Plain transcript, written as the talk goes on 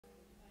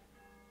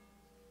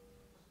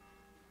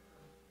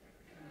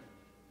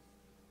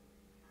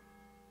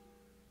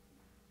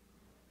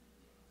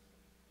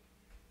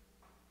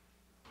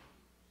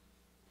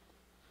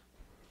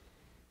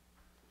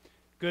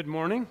Good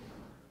morning.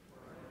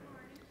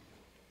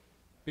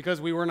 Because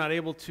we were not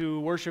able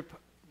to worship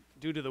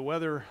due to the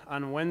weather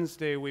on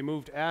Wednesday, we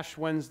moved Ash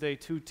Wednesday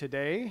to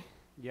today.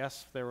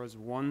 Yes, there was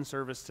one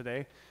service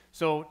today.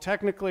 So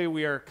technically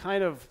we are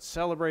kind of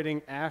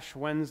celebrating Ash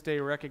Wednesday,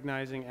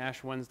 recognizing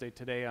Ash Wednesday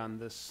today on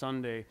this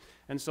Sunday.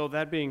 And so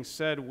that being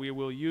said, we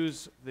will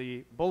use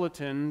the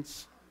bulletin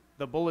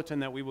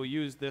that we will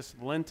use this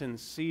Lenten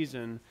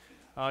season.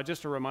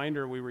 Just a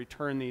reminder, we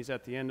return these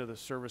at the end of the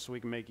service so we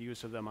can make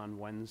use of them on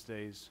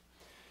Wednesdays.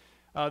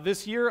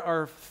 This year,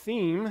 our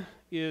theme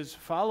is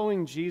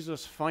following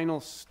Jesus' final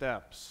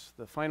steps,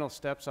 the final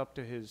steps up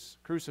to his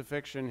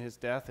crucifixion, his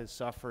death, his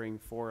suffering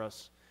for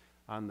us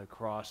on the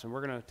cross. And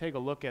we're going to take a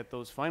look at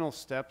those final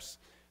steps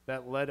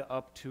that led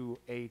up to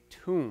a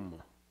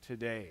tomb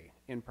today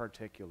in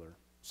particular.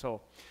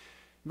 So, I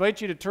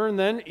invite you to turn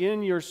then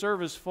in your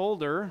service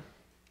folder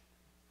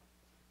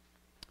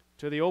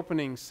to the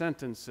opening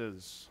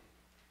sentences.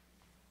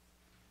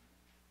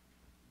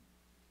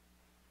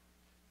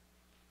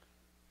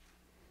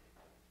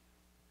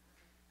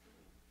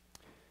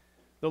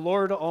 The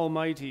Lord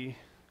Almighty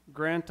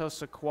grant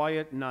us a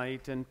quiet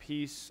night and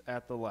peace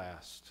at the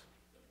last.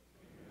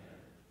 Amen.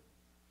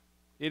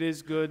 It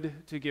is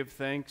good to give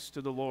thanks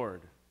to the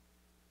Lord.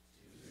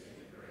 To sing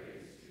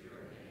praise to your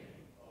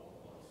name, O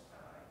Most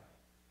High.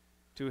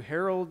 To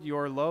herald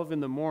your love in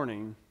the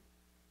morning.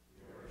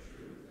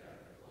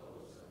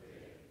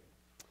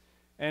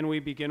 And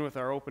we begin with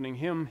our opening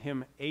hymn,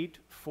 hymn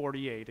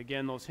 848.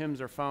 Again, those hymns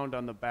are found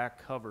on the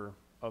back cover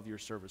of your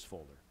service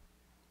folder.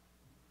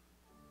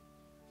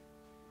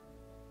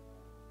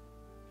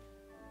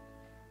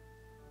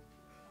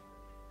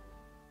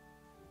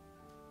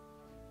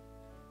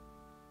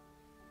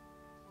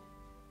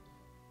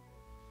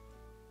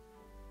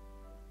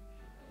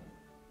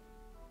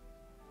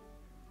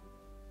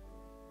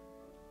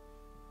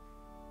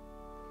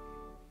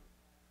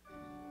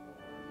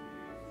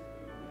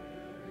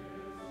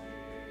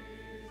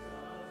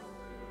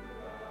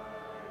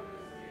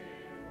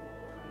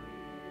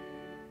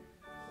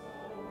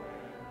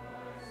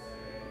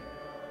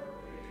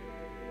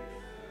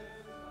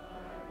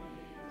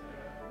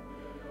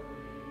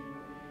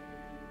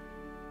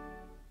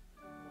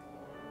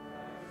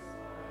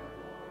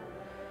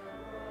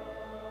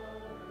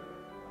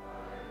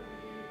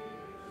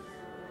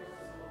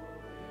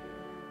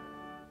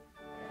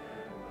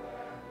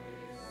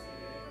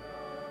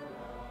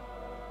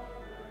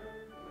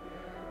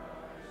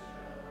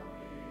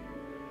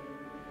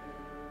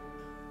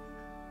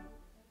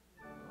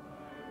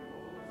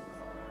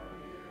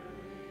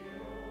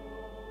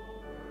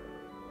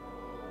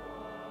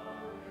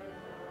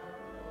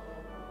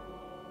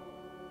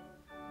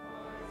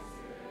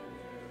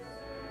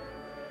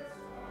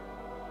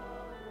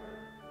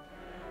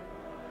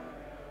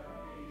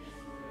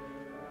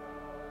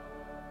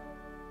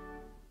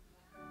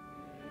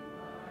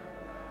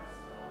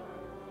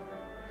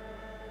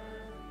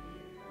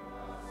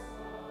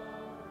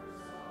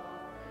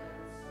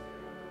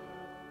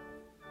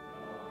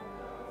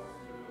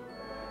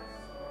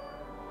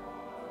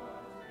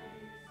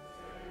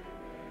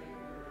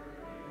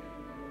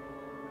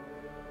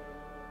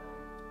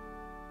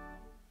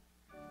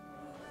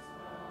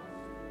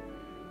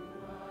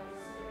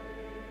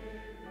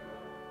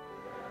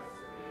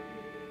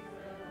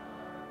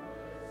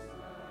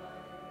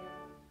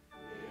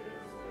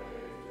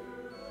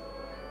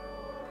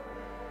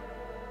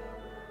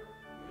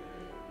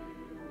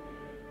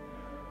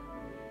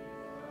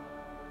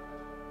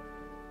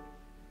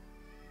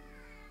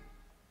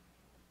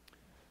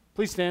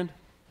 Please stand.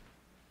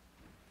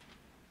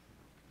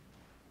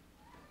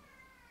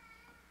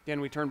 Again,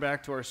 we turn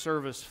back to our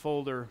service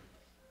folder.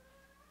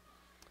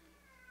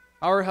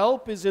 Our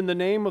help is in the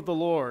name of the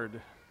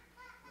Lord.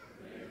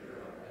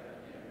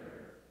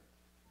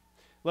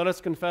 Let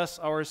us confess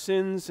our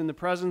sins in the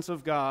presence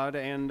of God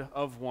and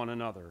of one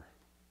another.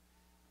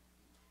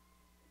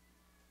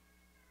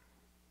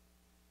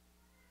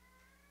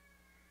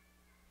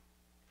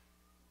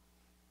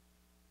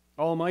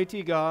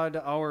 Almighty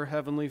God, our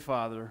heavenly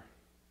Father,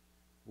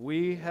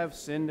 we have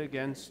sinned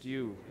against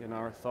you in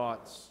our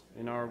thoughts,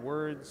 in our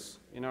words,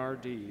 in our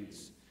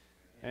deeds,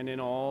 and in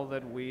all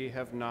that we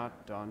have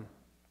not done.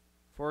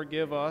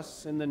 Forgive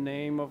us in the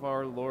name of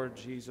our Lord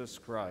Jesus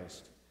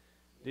Christ.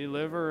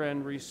 Deliver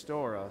and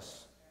restore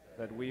us,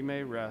 that we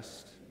may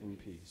rest in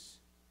peace.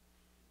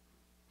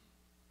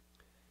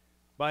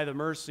 By the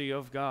mercy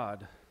of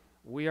God,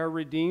 we are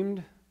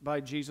redeemed by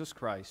Jesus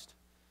Christ,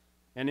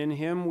 and in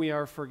him we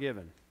are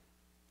forgiven.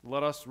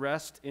 Let us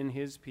rest in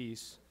his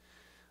peace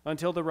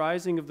until the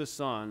rising of the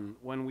sun,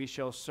 when we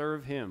shall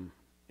serve him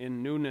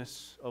in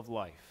newness of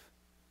life.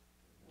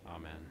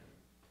 Amen.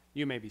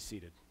 You may be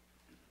seated.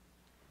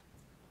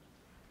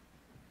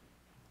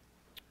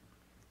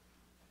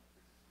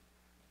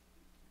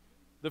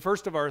 The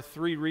first of our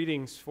three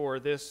readings for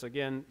this,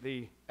 again,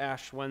 the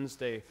Ash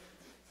Wednesday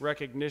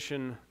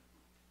recognition,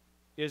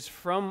 is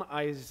from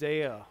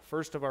Isaiah.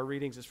 First of our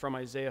readings is from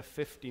Isaiah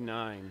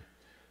 59,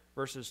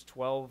 verses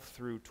 12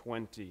 through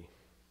 20.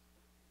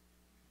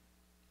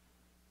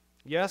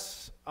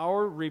 Yes,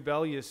 our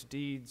rebellious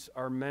deeds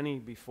are many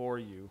before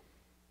you,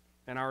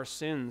 and our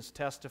sins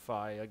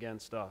testify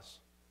against us.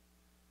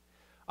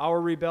 Our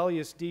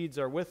rebellious deeds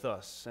are with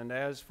us, and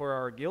as for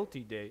our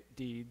guilty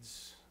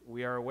deeds,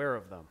 we are aware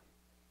of them.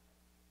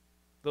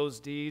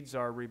 Those deeds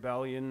are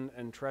rebellion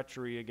and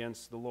treachery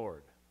against the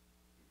Lord.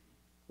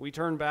 We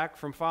turn back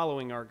from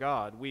following our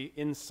God. We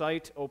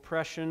incite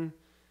oppression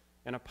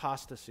and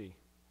apostasy.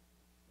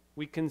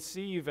 We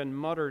conceive and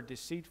mutter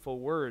deceitful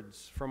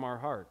words from our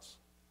hearts.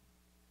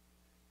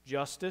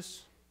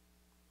 Justice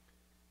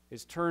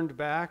is turned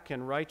back,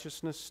 and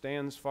righteousness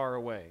stands far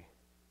away.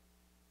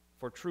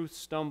 For truth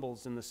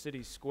stumbles in the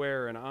city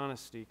square, and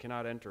honesty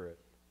cannot enter it.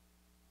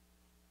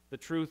 The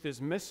truth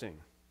is missing,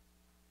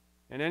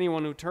 and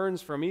anyone who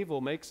turns from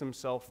evil makes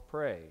himself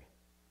prey.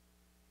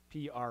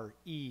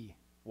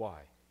 P-R-E-Y.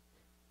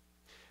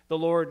 The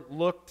Lord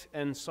looked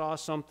and saw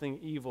something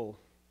evil.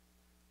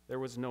 There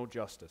was no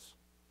justice.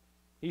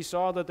 He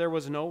saw that there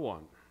was no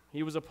one.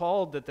 He was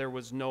appalled that there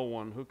was no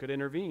one who could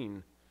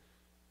intervene.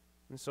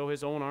 And so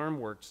his own arm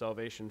worked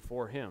salvation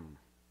for him,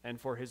 and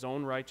for his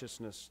own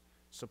righteousness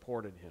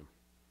supported him.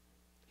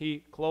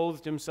 He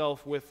clothed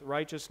himself with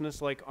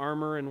righteousness like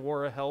armor and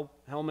wore a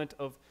helmet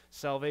of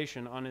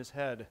salvation on his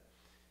head.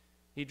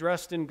 He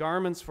dressed in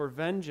garments for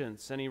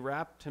vengeance, and he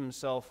wrapped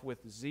himself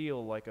with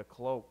zeal like a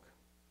cloak.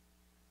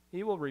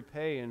 He will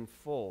repay in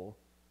full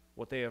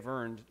what they have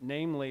earned,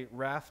 namely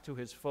wrath to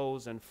his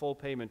foes and full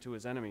payment to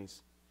his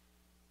enemies.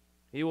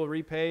 He will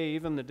repay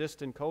even the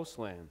distant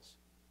coastlands.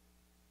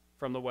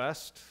 From the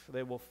west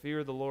they will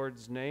fear the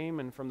Lord's name,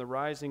 and from the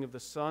rising of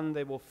the sun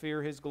they will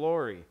fear his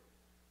glory.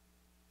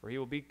 For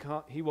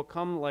he will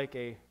come like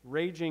a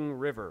raging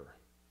river,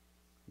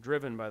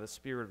 driven by the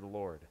Spirit of the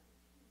Lord.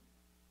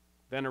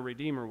 Then a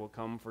Redeemer will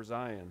come for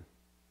Zion,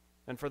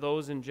 and for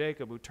those in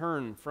Jacob who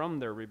turn from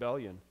their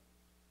rebellion.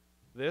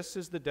 This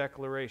is the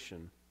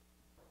declaration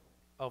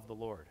of the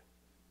Lord.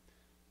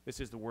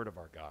 This is the word of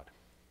our God.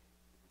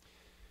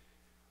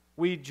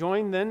 We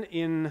join then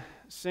in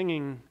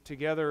singing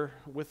together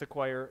with the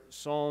choir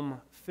Psalm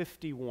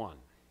 51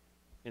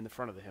 in the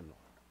front of the hymnal.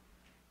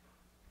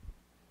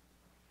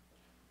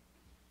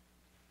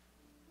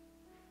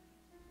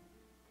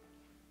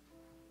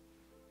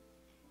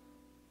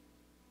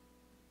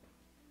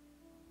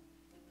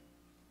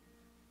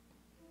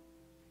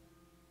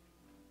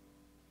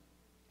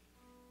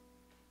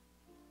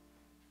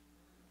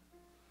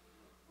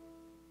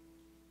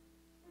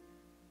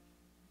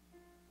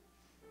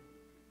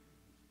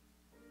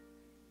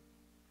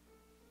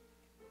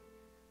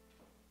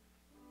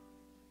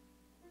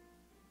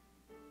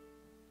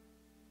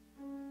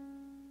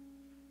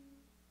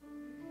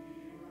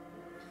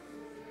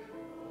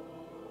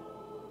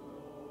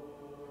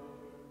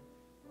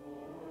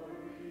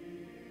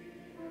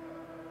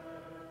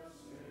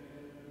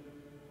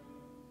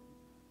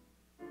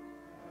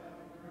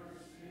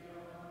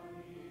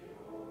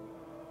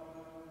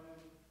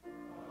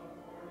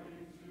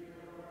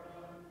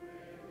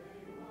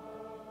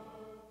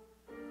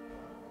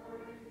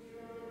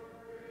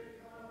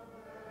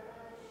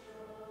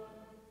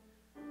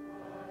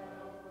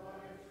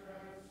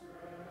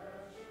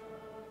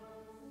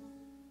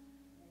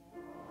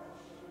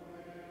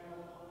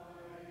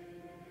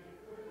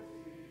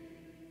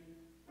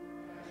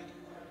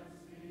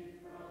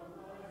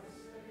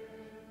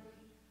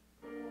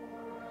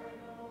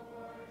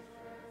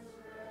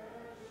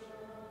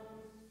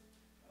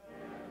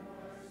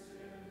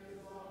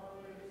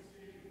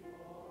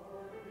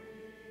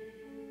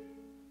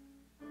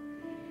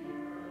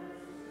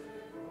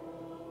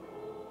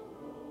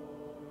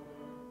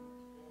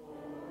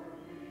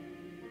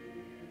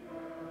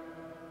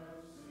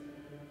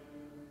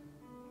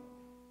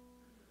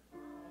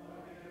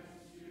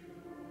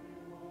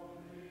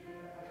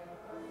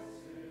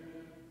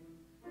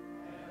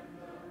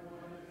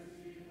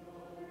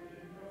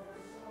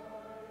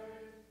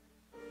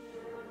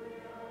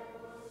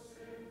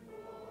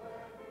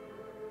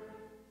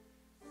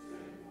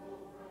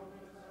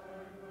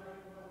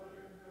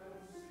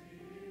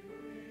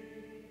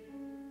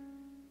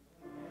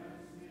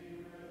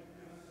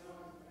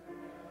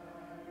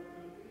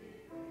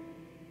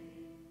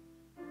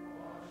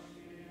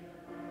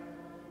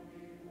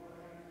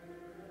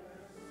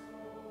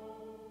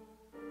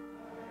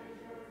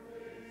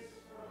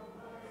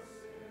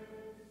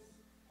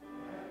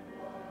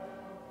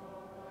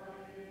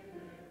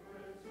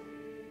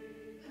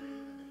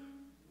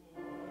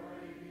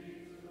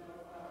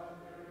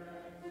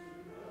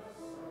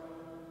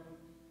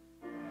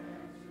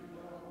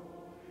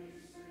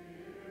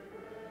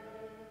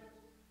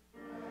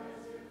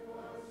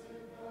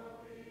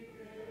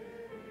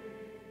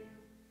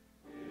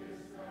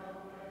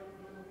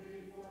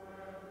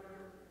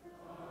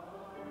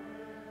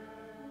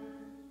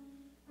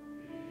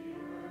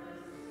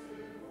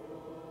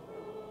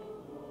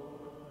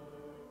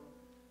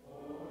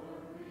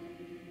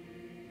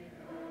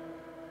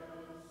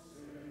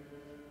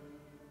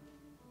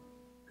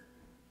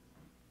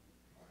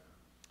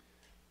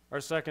 Our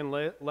second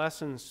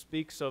lesson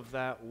speaks of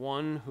that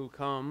one who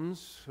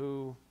comes,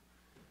 who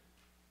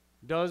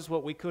does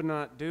what we could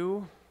not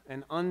do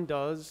and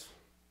undoes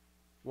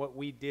what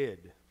we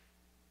did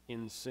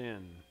in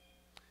sin.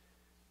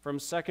 From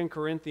 2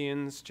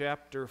 Corinthians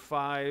chapter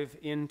 5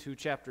 into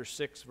chapter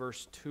 6,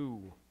 verse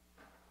 2.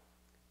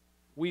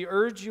 We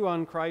urge you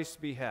on Christ's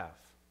behalf,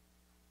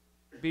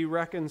 be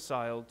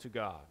reconciled to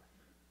God.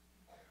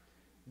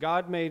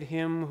 God made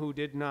him who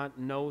did not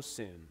know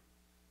sin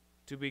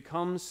to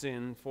become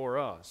sin for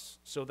us,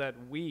 so that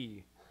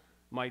we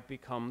might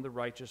become the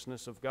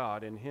righteousness of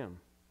God in him.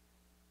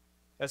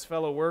 As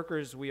fellow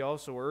workers, we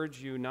also urge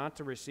you not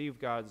to receive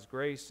God's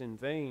grace in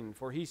vain,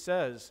 for he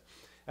says,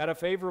 "At a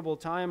favorable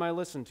time I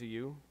listened to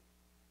you,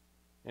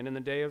 and in the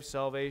day of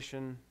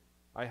salvation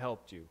I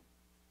helped you."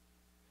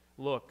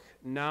 Look,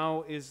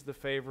 now is the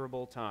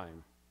favorable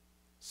time.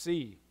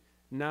 See,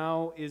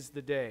 now is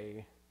the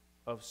day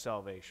of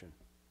salvation.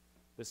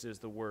 This is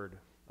the word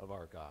of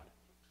our God.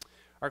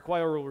 Our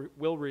choir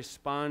will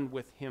respond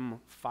with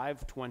hymn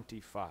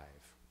 525.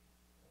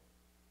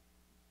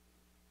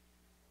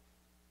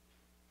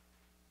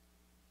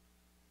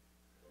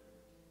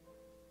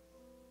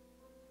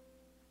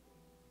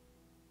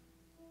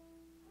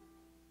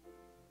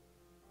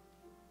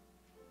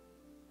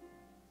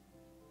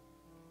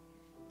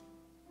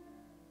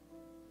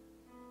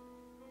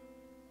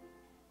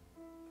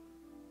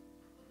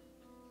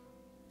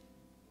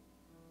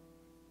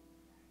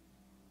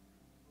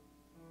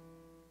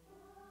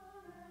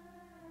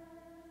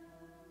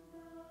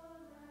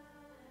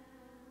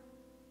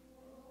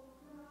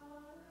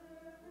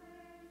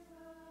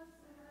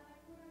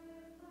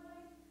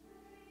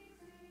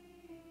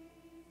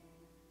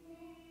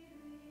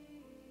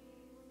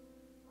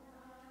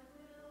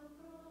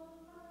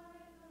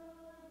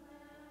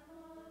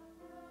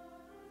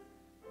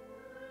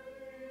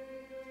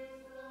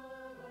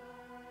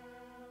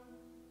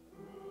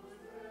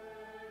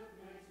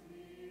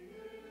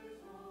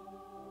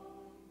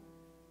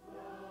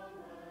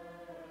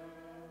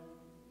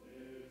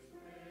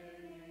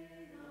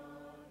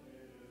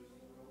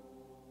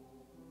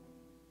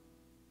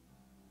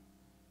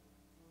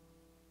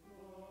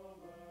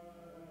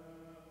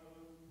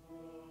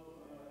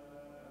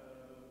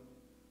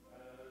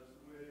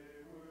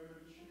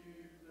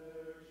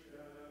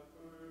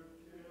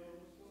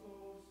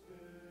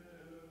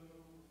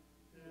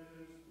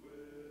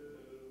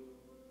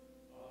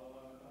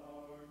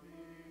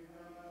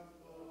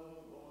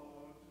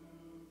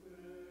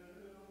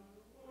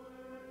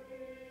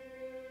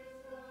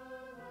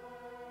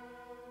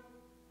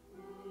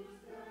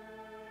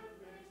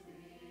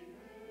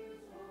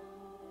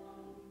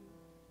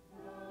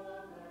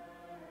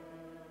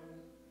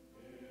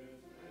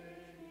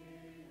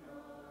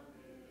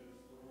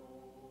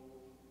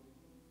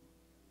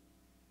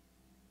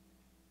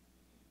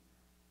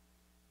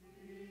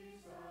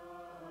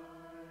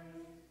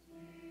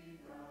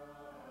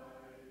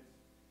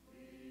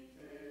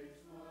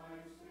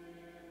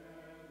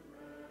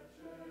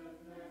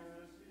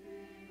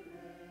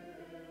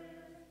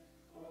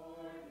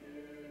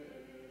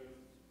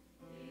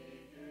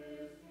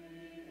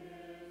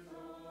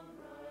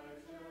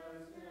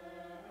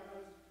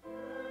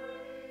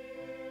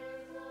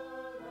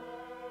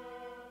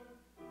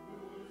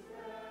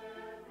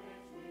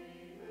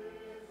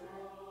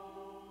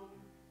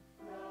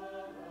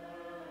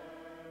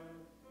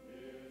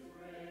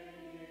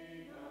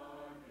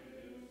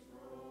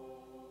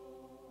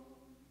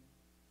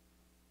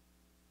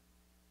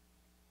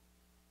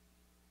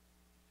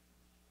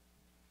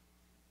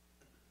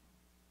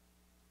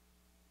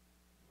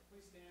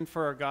 Stand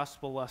for our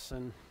gospel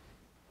lesson.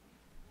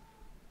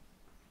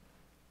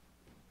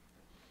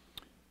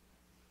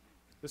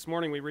 This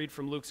morning we read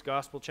from Luke's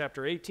Gospel,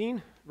 chapter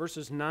 18,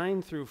 verses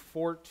 9 through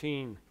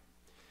 14.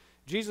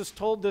 Jesus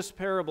told this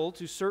parable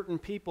to certain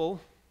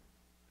people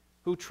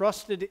who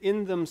trusted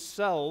in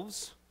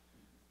themselves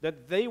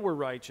that they were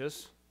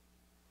righteous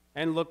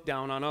and looked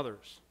down on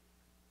others.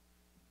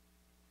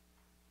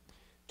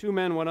 Two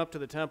men went up to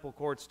the temple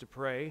courts to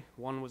pray.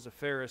 One was a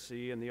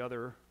Pharisee and the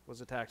other was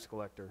a tax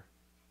collector.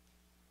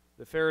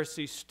 The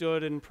Pharisee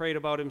stood and prayed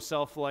about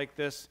himself like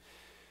this: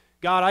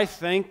 God, I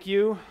thank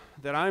you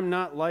that I'm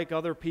not like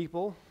other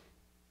people,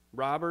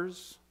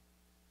 robbers,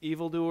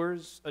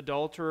 evildoers,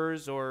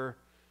 adulterers, or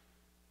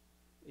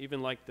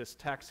even like this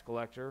tax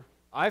collector.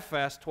 I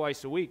fast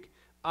twice a week.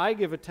 I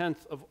give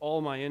 1/10 of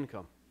all my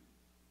income.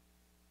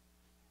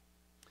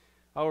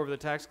 However, the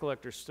tax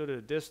collector stood at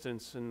a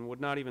distance and would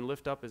not even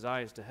lift up his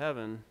eyes to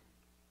heaven,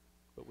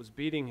 but was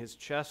beating his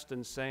chest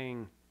and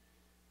saying,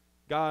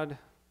 God,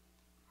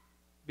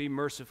 be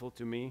merciful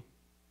to me,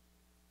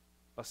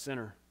 a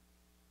sinner.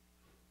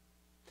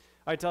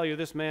 I tell you,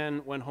 this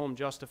man went home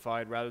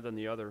justified rather than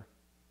the other,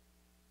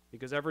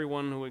 because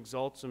everyone who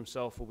exalts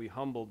himself will be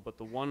humbled, but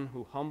the one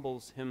who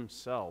humbles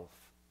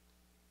himself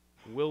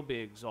will be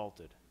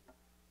exalted.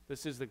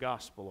 This is the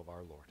gospel of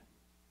our Lord.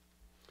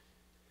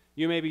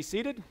 You may be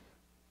seated.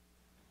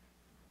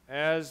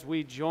 As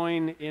we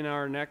join in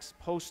our next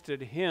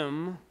posted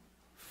hymn,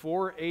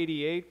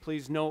 488,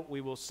 please note we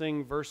will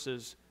sing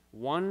verses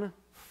 1,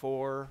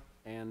 4,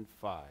 and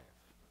 5.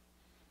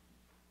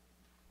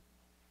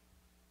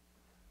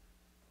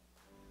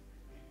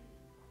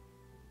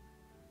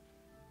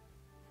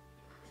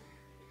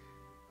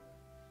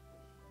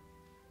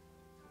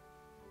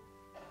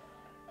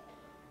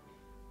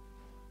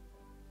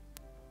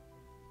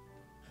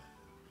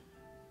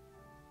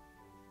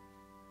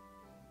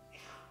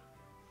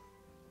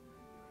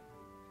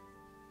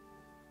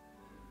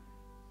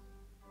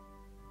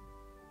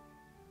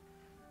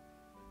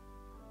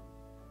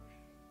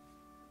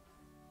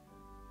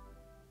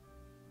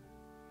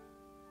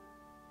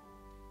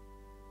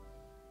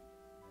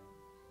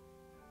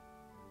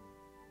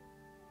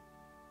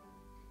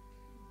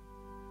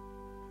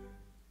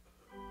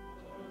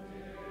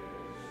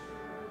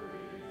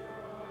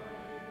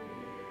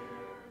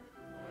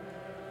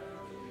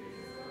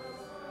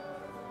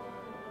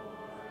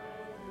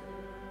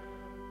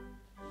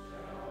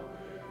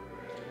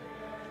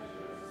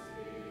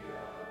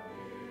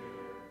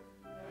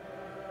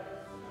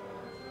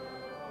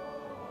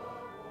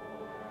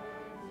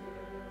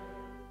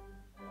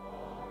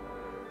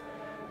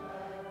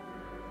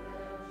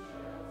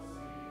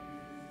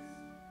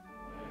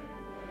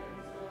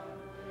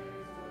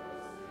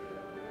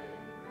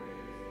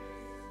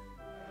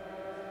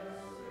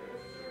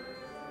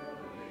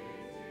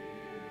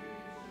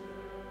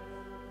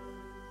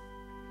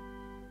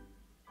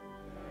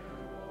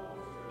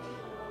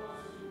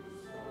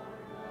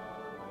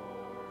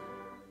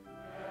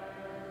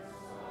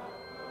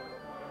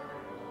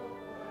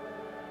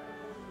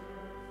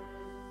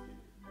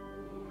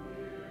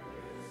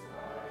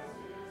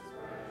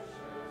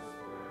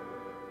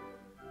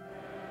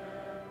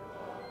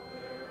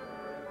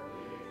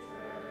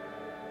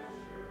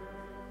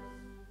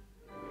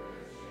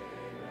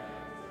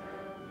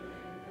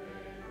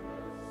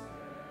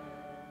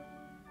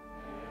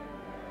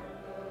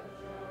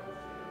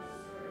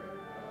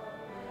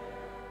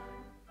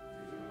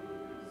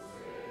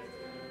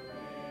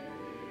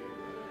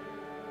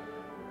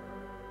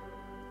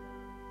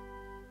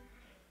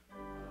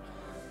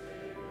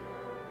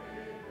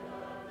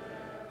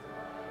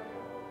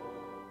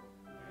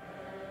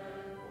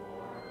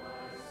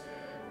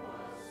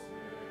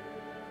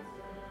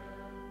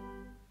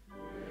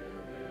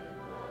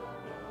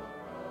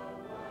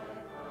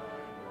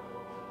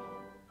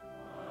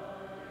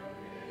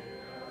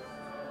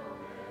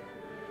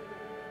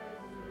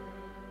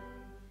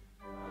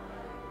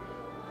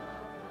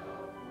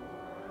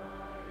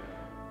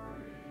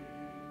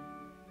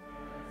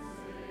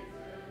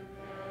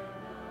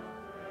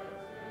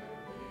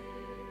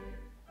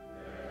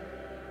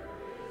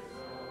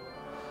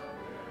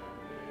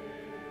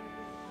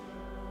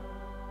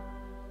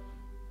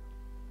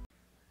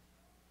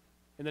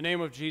 In the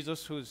name of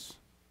Jesus, whose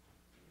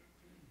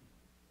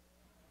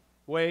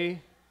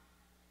way,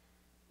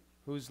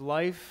 whose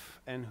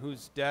life, and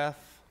whose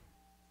death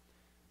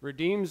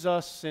redeems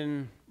us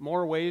in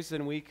more ways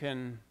than we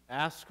can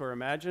ask or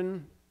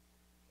imagine,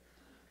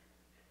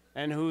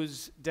 and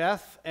whose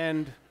death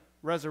and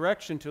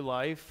resurrection to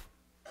life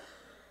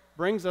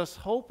brings us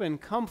hope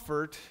and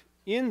comfort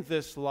in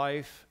this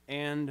life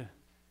and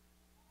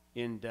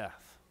in death.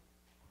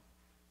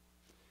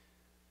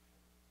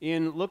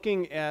 In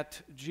looking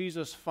at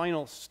Jesus'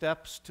 final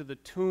steps to the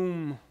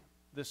tomb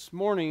this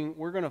morning,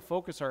 we're going to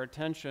focus our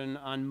attention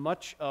on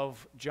much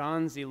of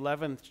John's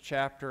 11th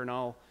chapter,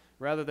 and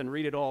rather than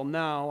read it all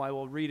now, I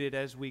will read it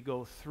as we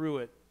go through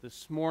it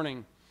this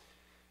morning.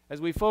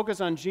 As we focus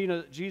on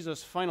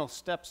Jesus' final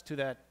steps to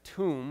that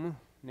tomb,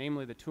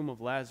 namely the tomb of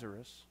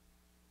Lazarus,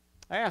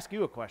 I ask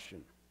you a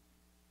question.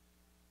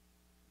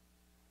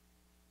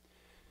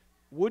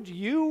 Would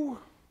you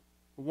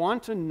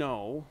want to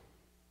know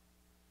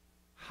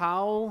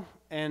how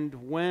and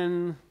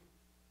when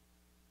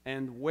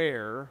and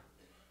where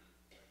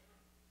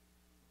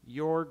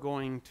you're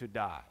going to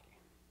die?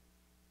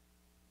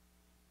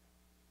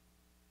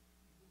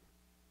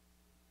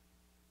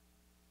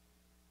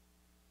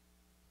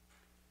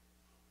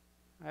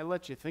 I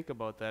let you think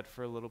about that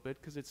for a little bit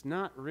because it's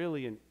not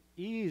really an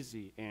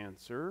easy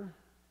answer.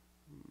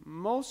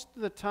 Most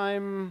of the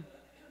time,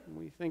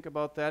 we think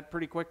about that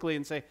pretty quickly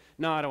and say,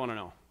 no, I don't want to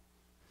know.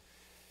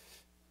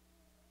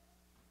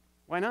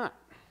 Why not?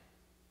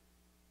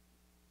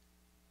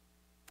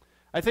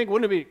 I think,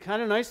 wouldn't it be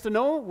kind of nice to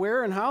know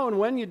where and how and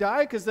when you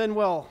die? Because then,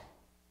 well,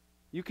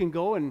 you can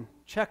go and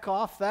check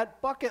off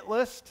that bucket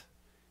list.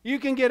 You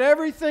can get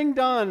everything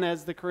done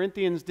as the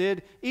Corinthians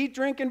did. Eat,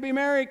 drink, and be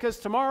merry, because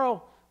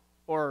tomorrow,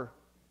 or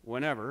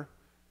whenever,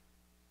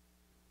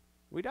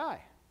 we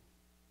die.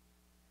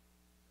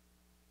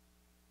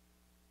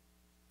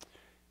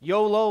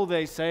 YOLO,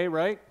 they say,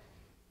 right?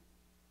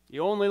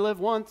 You only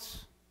live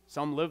once.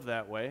 Some live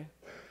that way.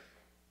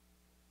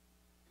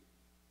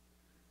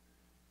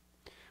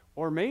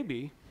 Or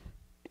maybe,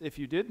 if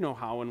you did know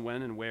how and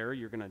when and where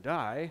you're going to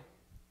die,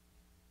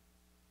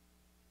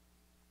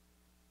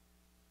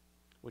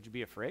 would you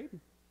be afraid?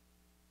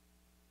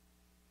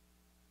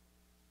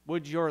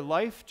 Would your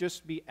life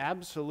just be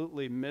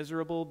absolutely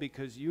miserable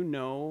because you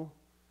know,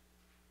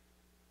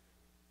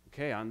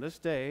 okay, on this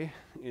day,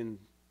 in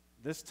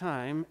this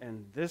time,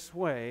 and this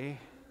way,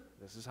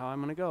 this is how I'm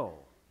going to go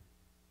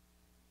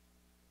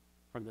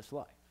from this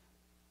life?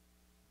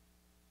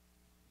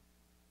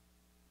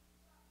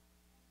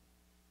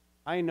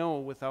 I know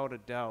without a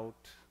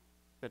doubt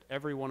that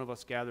every one of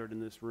us gathered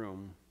in this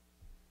room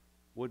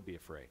would be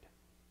afraid,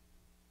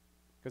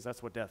 because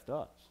that's what death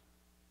does.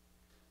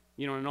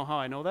 You want to know how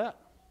I know that?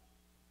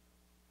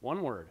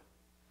 One word: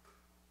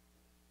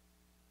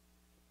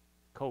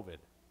 COVID.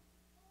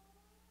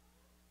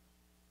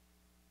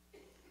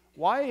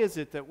 Why is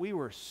it that we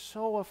were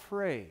so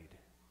afraid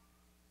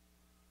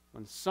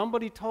when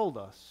somebody told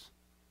us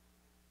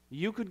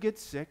you could get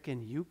sick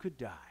and you could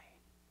die?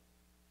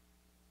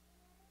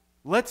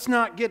 Let's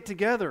not get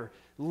together.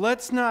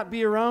 Let's not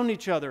be around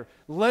each other.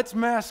 Let's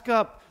mask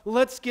up.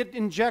 Let's get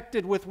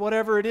injected with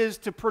whatever it is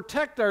to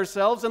protect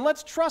ourselves, and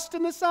let's trust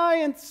in the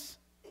science.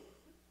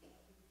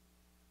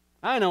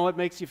 I know it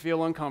makes you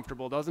feel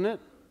uncomfortable, doesn't it?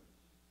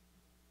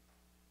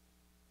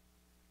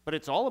 But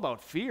it's all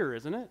about fear,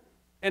 isn't it?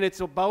 And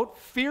it's about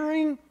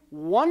fearing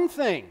one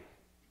thing: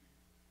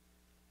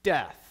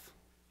 death.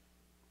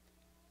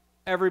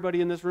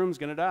 Everybody in this room is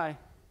going to die.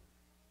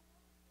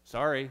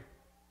 Sorry.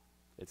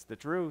 It's the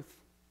truth.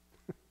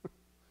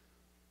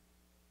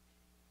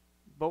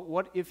 But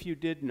what if you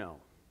did know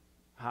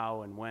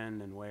how and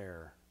when and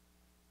where?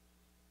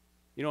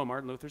 You know what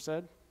Martin Luther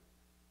said?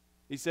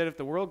 He said, if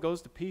the world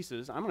goes to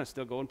pieces, I'm going to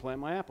still go and plant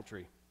my apple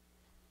tree.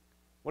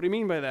 What do you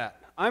mean by that?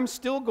 I'm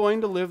still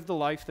going to live the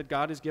life that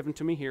God has given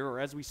to me here, or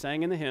as we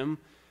sang in the hymn,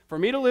 for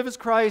me to live is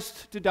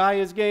Christ, to die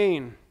is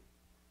gain.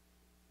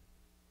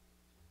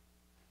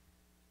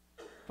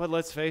 But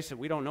let's face it,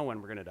 we don't know when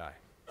we're going to die.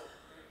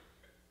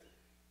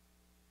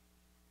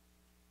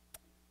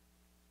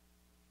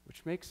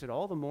 Which makes it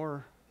all the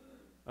more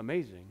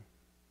amazing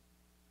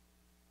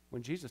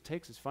when Jesus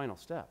takes his final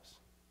steps.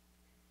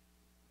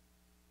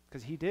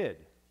 Because he did.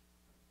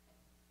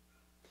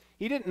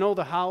 He didn't know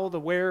the how, the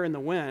where, and the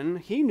when.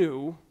 He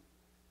knew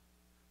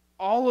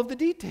all of the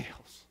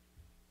details.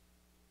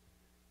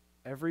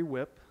 Every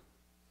whip,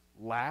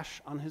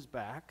 lash on his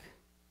back,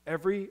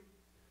 every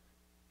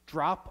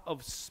drop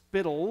of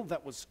spittle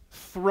that was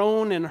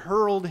thrown and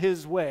hurled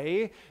his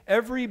way,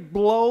 every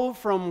blow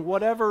from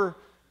whatever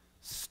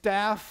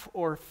staff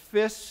or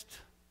fist,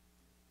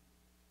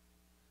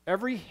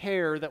 every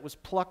hair that was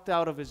plucked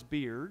out of his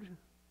beard,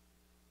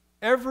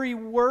 every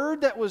word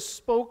that was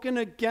spoken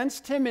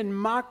against him in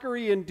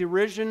mockery and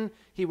derision,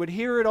 he would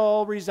hear it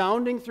all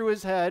resounding through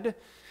his head.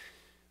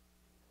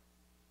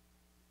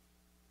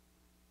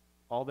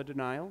 All the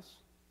denials,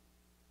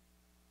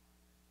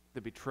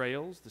 the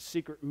betrayals, the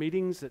secret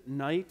meetings at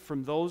night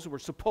from those who were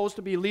supposed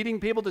to be leading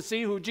people to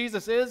see who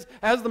Jesus is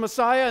as the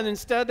Messiah, and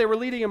instead they were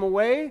leading him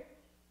away.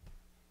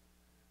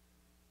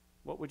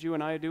 What would you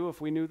and I do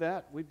if we knew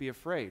that? We'd be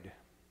afraid.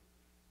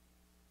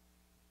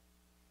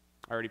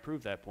 I already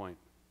proved that point.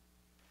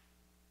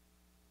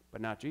 But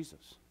not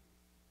Jesus.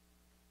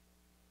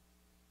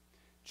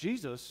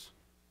 Jesus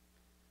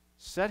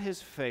set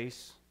his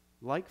face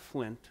like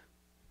flint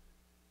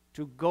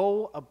to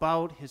go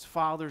about his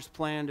Father's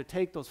plan, to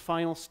take those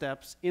final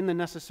steps in the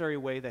necessary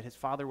way that his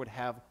Father would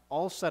have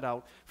all set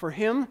out, for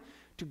him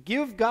to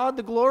give God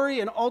the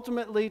glory and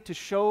ultimately to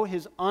show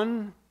his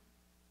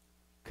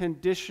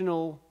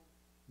unconditional,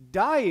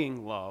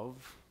 dying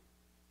love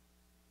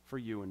for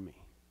you and me.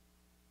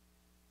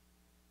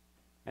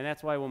 And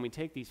that's why when we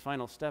take these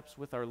final steps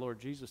with our Lord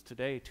Jesus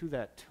today to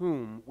that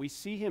tomb, we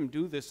see him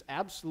do this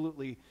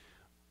absolutely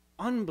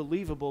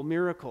unbelievable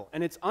miracle.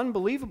 And it's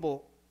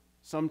unbelievable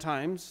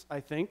sometimes, I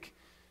think,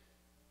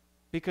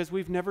 because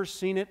we've never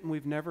seen it and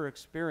we've never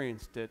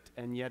experienced it,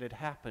 and yet it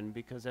happened,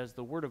 because as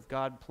the Word of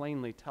God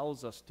plainly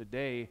tells us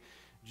today,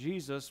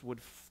 Jesus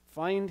would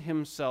find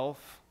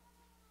himself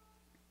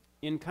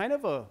in kind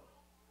of a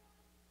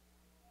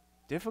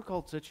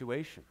difficult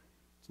situation.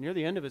 It's near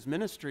the end of his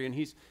ministry, and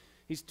he's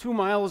 2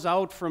 miles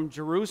out from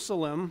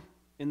Jerusalem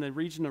in the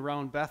region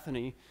around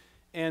Bethany.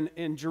 And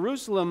in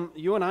Jerusalem,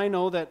 you and I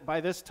know that by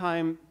this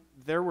time,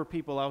 there were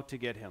people out to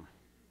get him.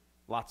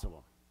 Lots of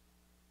them.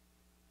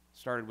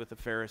 Started with the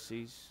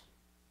Pharisees,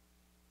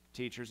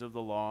 teachers of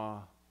the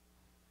law,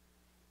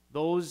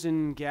 those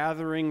in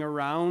gathering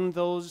around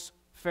those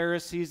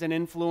Pharisees and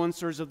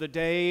influencers of the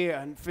day,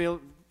 and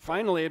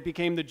finally it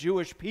became the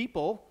Jewish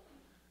people.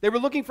 They were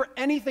looking for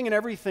anything and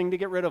everything to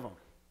get rid of him.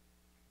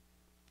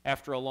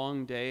 After a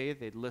long day,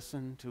 they'd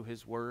listen to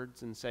his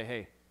words and say,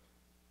 hey,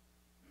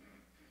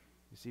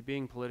 is he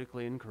being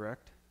politically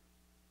incorrect?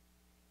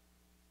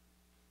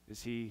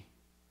 Is he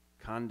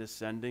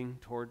condescending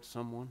towards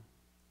someone?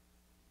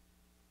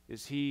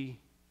 Is he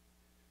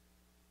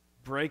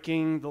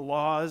breaking the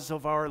laws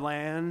of our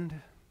land?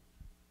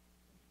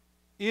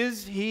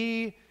 Is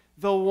he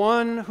the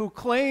one who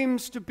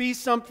claims to be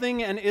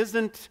something and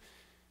isn't?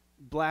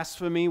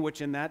 Blasphemy,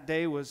 which in that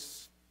day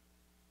was,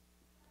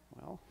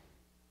 well,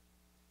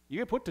 you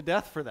get put to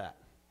death for that.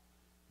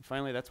 And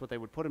finally, that's what they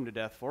would put him to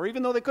death for.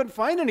 Even though they couldn't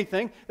find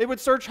anything, they would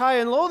search high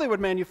and low, they would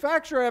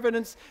manufacture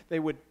evidence, they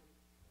would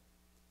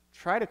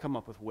try to come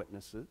up with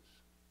witnesses.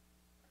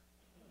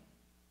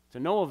 To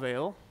no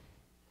avail.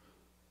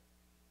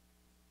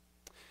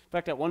 In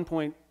fact, at one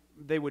point,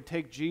 they would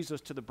take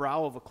Jesus to the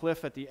brow of a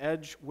cliff at the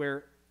edge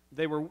where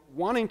they were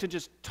wanting to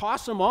just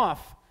toss him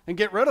off and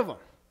get rid of him.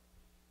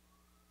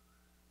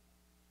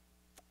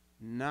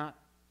 Not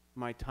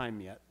my time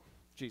yet,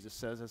 Jesus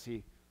says as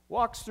he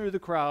walks through the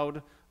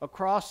crowd,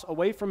 across,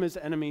 away from his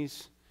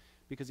enemies,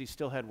 because he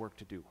still had work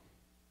to do.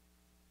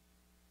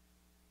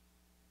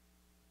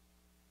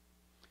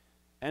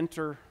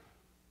 Enter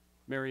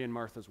Mary and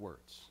Martha's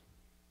words.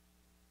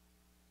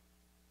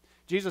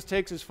 Jesus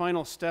takes his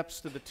final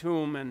steps to the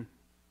tomb, and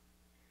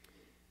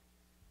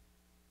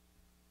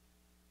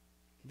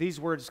these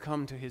words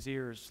come to his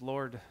ears.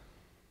 Lord,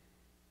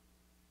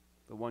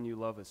 the one you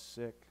love is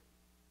sick.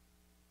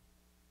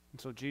 And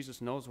so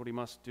Jesus knows what he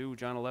must do.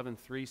 John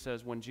 11:3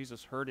 says, when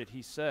Jesus heard it,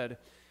 he said,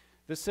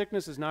 this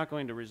sickness is not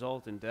going to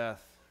result in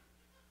death.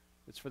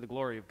 It's for the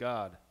glory of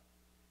God,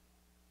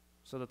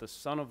 so that the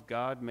Son of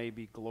God may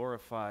be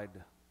glorified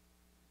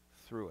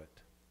through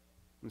it.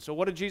 And so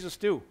what did Jesus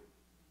do?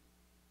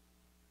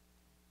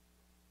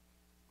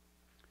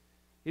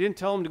 He didn't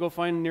tell them to go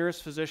find the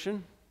nearest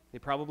physician. They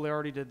probably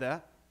already did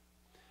that.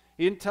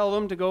 He didn't tell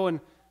them to go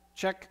and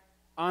check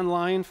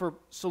online for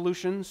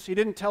solutions. He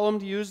didn't tell them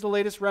to use the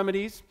latest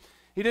remedies.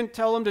 He didn't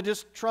tell them to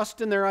just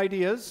trust in their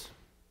ideas.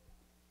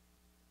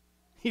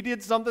 He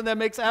did something that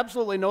makes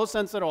absolutely no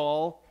sense at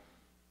all.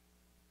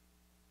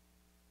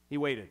 He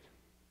waited.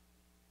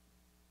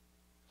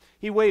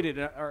 He waited.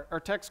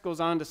 Our text goes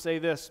on to say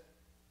this.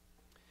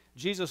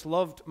 Jesus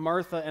loved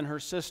Martha and her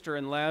sister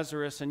and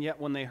Lazarus, and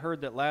yet when they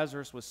heard that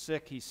Lazarus was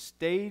sick, he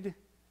stayed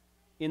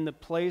in the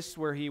place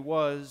where he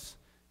was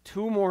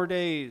 2 more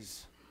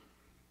days.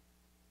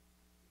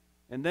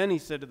 And then he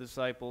said to the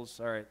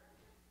disciples, all right,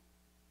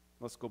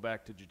 let's go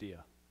back to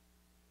Judea.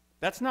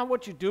 That's not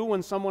what you do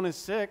when someone is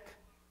sick.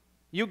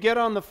 You get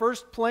on the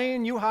first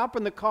plane, you hop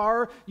in the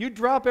car, you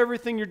drop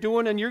everything you're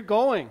doing, and you're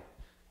going.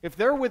 If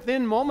they're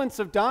within moments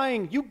of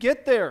dying, you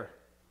get there.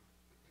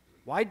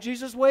 Why'd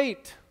Jesus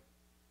wait?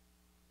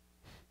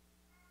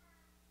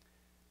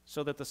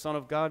 So that the Son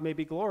of God may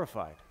be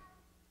glorified.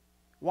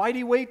 Why'd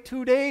he wait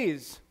 2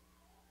 days?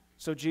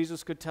 So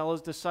Jesus could tell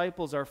his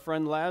disciples, our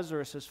friend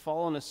Lazarus has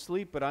fallen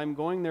asleep, but I'm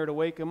going there to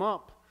wake him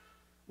up.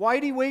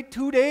 Why'd he wait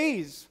 2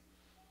 days?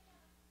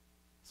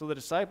 So the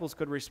disciples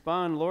could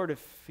respond, Lord,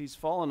 if he's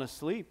fallen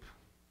asleep,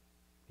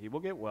 he will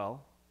get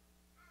well.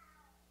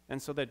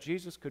 And so that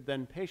Jesus could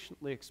then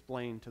patiently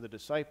explain to the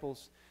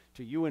disciples,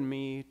 to you and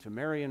me, to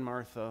Mary and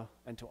Martha,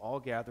 and to all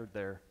gathered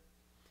there,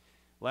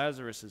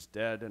 Lazarus is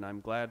dead, and I'm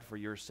glad for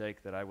your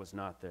sake that I was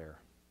not there,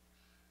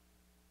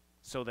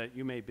 so that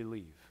you may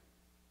believe.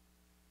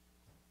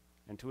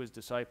 And to his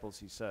disciples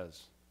he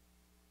says,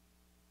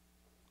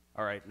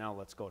 all right, now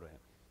let's go to him.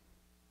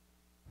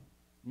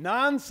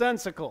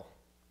 Nonsensical.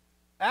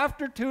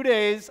 After 2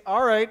 days,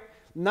 all right,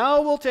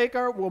 now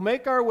we'll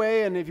make our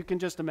way, and if you can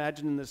just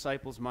imagine in the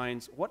disciples'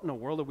 minds, what in the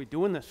world are we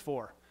doing this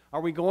for?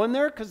 Are we going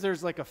there because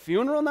there's like a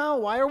funeral now?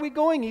 Why are we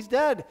going? He's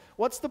dead.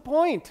 What's the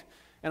point?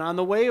 And on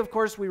the way, of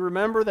course, we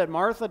remember that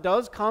Martha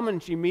does come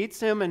and she meets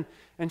him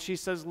and she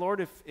says,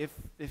 Lord,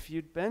 if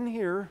you'd been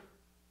here,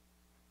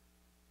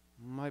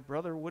 my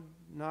brother would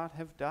not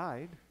have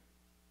died.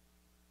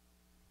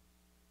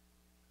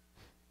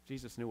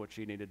 Jesus knew what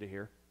she needed to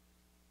hear.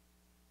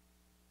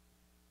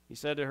 He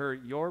said to her,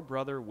 your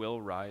brother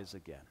will rise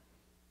again.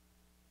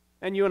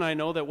 And you and I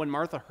know that when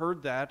Martha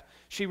heard that,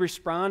 she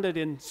responded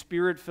in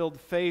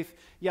spirit-filled faith.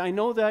 Yeah, I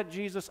know that,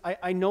 Jesus.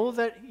 I know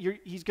that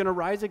he's going to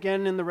rise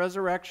again in the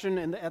resurrection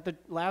and at the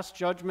last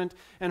judgment.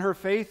 And her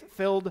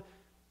faith-filled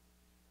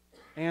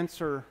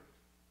answer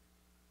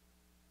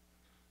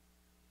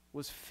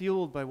was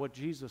fueled by what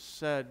Jesus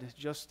said,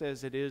 just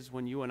as it is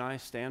when you and I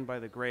stand by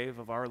the grave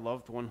of our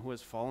loved one who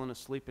has fallen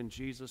asleep in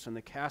Jesus, and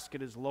the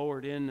casket is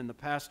lowered in, and the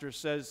pastor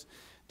says,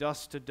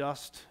 dust to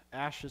dust,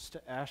 ashes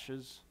to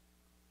ashes,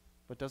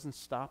 but doesn't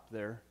stop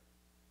there.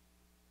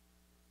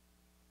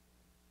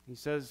 He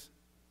says,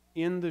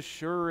 in the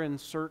sure and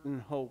certain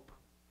hope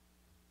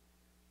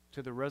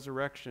to the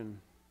resurrection,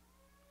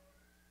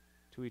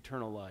 to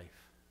eternal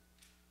life.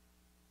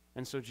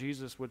 And so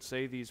Jesus would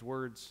say these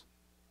words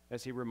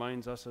as he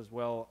reminds us as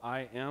well,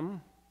 I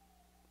am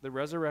the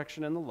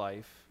resurrection and the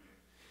life.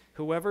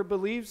 Whoever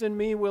believes in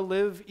me will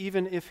live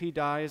even if he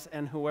dies,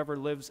 and whoever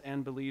lives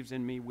and believes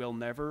in me will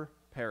never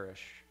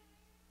perish.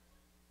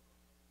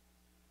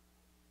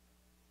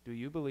 Do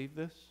you believe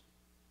this?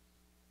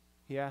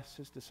 He asks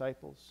his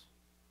disciples.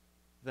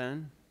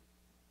 Then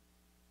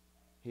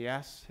he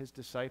asks his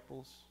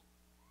disciples,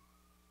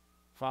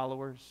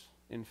 followers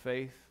in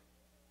faith,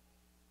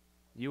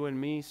 you and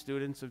me,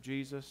 students of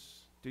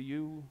Jesus, do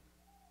you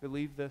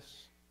believe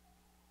this?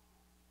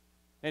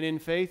 And in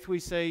faith we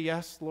say,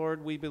 yes,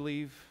 Lord, we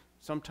believe.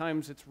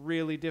 Sometimes it's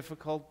really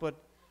difficult, but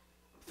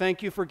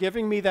thank you for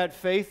giving me that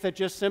faith that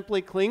just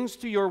simply clings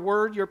to your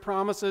word, your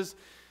promises,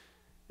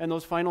 and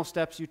those final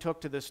steps you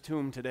took to this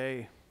tomb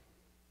today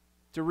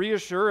to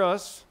reassure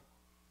us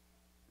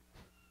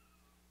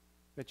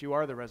that you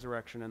are the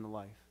resurrection and the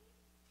life.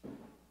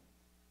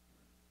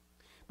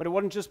 But it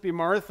wouldn't just be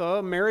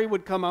Martha. Mary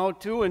would come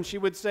out too, and she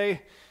would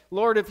say,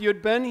 Lord, if you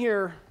had been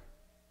here,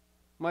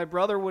 my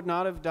brother would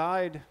not have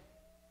died.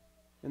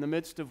 In the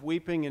midst of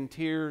weeping and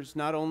tears,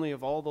 not only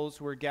of all those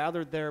who were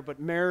gathered there, but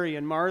Mary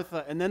and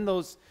Martha, and then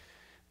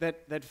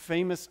that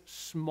famous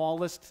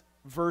smallest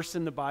verse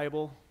in the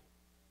Bible,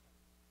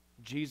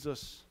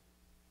 Jesus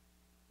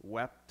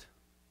wept.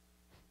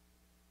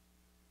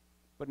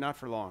 But not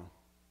for long.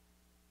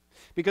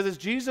 Because as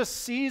Jesus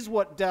sees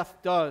what death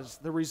does,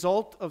 the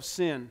result of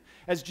sin,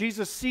 as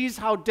Jesus sees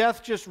how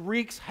death just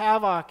wreaks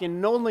havoc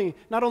in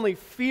not only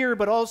fear,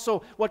 but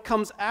also what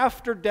comes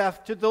after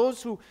death to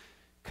those who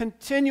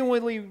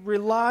continually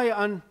rely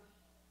on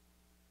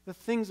the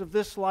things of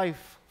this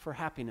life for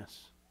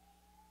happiness.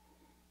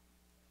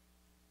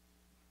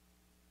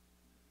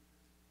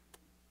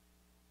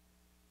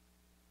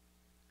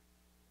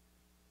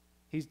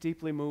 He's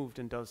deeply moved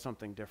and does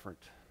something different.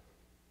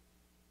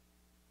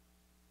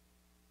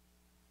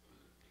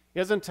 He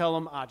doesn't tell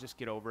him, just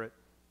get over it.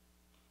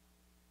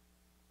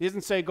 He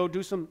doesn't say, go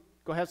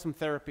have some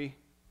therapy.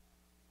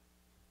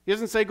 He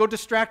doesn't say, go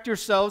distract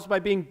yourselves by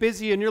being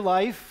busy in your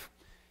life.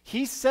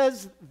 He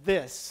says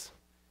this,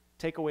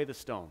 take away the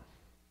stone.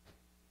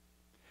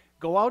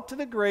 Go out to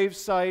the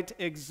gravesite,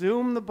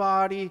 exhume the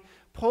body,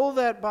 pull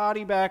that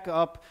body back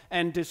up,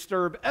 and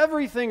disturb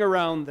everything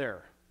around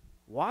there.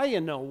 Why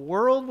in the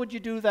world would you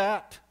do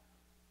that?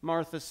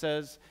 Martha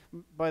says.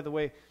 By the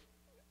way,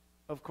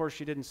 of course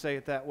she didn't say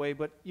it that way,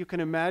 but you can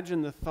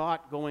imagine the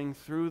thought going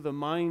through the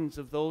minds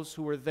of those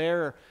who were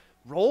there.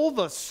 Roll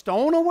the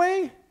stone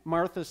away?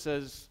 Martha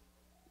says,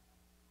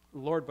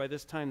 Lord, by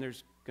this time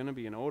there's going to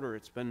be an odor.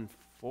 It's been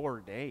 4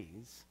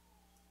 days.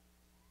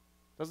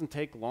 Doesn't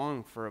take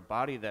long for a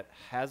body that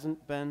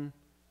hasn't been,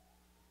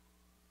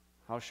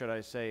 how should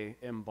I say,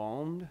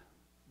 embalmed.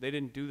 They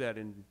didn't do that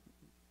in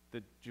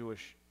the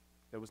Jewish,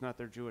 that was not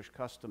their Jewish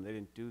custom. They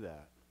didn't do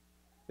that.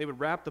 They would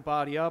wrap the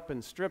body up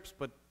in strips,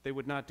 but they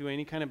would not do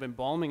any kind of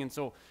embalming. And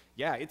so,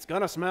 yeah, it's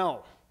going to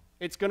smell.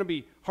 It's going to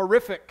be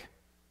horrific.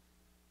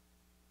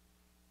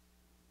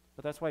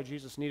 But that's why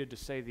Jesus needed to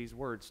say these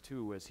words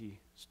too as he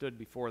stood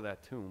before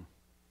that tomb.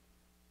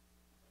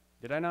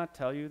 Did I not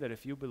tell you that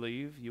if you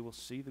believe, you will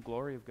see the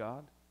glory of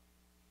God?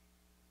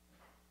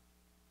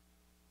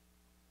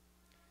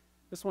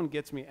 This one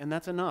gets me, and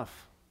that's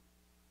enough.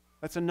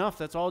 That's enough.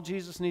 That's all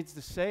Jesus needs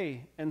to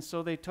say. And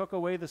so they took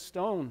away the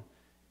stone.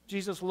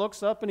 Jesus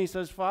looks up and he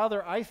says,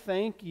 Father, I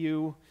thank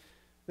you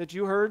that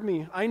you heard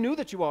me. I knew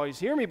that you always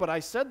hear me, but I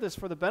said this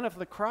for the benefit of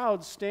the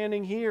crowd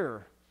standing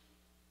here,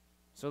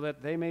 so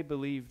that they may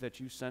believe that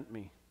you sent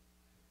me.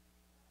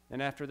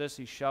 And after this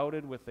he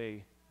shouted with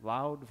a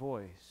loud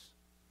voice,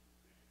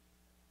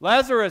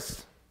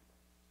 "Lazarus,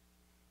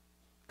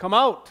 come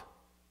out."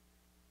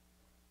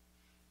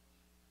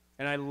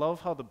 And I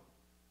love how the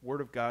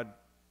Word of God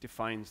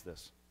defines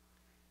this.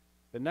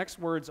 The next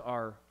words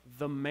are,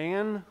 "The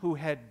man who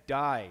had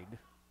died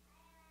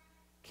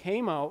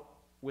came out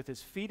with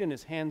his feet and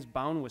his hands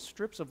bound with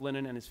strips of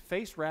linen and his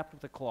face wrapped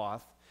with a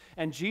cloth.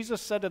 And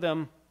Jesus said to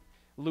them,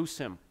 'Loose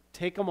him,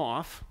 take him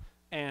off,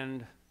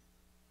 and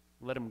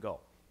let him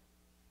go.'"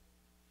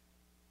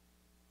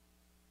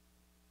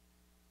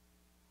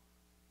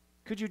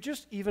 Could you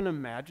just even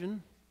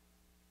imagine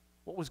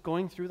what was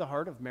going through the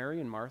heart of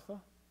Mary and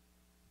Martha?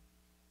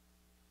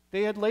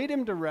 They had laid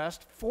him to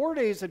rest. 4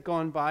 days had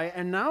gone by,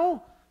 and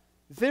now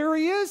there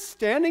he is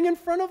standing in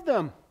front of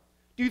them.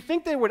 Do you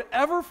think they would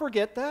ever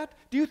forget that?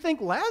 Do you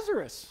think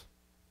Lazarus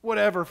would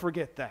ever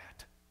forget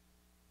that?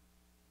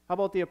 How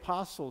about the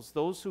apostles,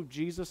 those who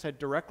Jesus had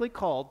directly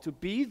called to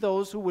be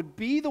those who would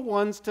be the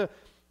ones to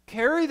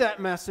carry that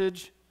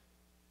message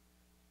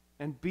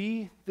and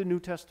be the New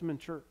Testament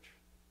church?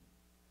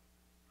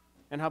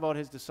 And how about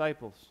his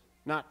disciples,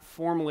 not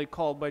formally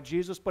called by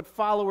Jesus, but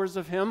followers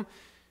of him?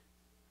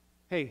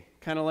 Hey,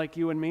 kind of like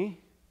you and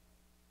me,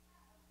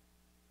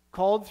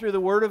 called through the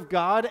Word of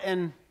God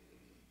and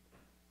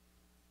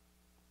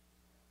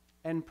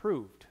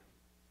proved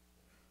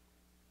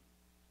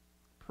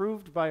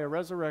by a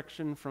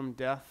resurrection from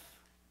death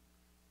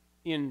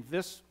in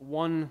this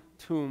one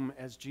tomb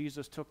as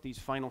Jesus took these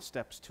final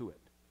steps to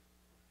it.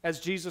 As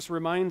Jesus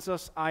reminds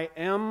us, "I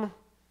am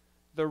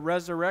the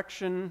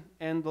resurrection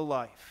and the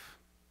life."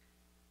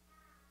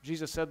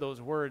 Jesus said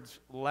those words,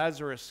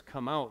 "Lazarus,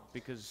 come out,"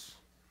 because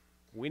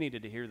we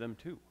needed to hear them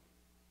too.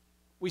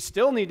 We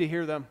still need to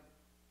hear them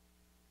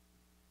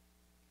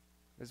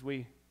as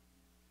we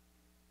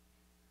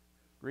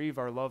grieve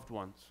our loved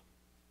ones,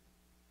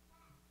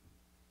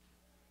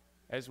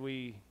 as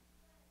we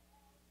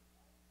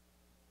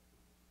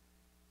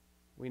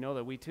know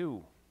that we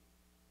too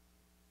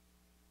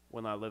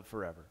will not live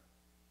forever.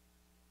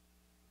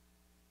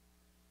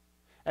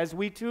 As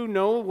we too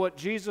know what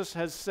Jesus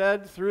has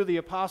said through the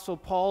Apostle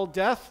Paul,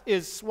 death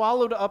is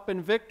swallowed up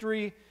in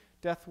victory.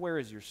 Death, where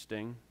is your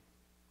sting?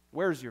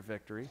 Where is your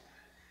victory?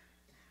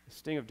 The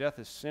sting of death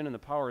is sin, and the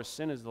power of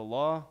sin is the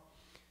law.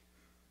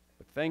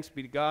 But thanks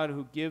be to God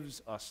who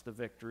gives us the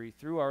victory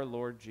through our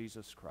Lord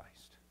Jesus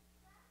Christ.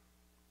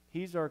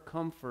 He's our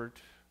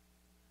comfort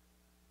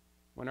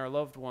when our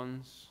loved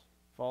ones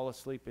fall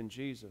asleep in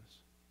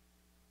Jesus.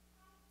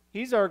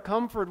 He's our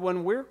comfort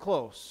when we're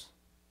close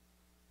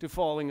to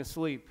falling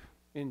asleep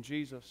in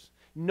Jesus,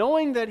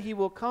 knowing that he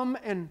will come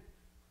and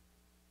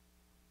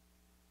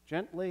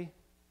gently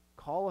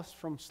call us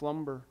from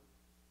slumber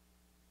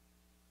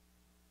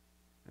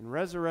and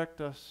resurrect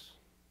us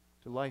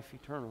to life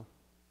eternal.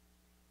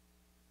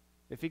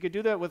 If he could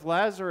do that with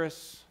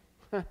Lazarus,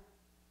 if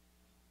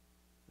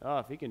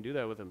he can do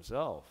that with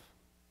himself,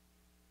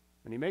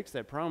 and he makes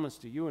that promise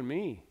to you and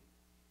me,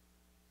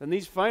 then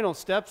these final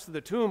steps to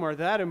the tomb are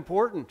that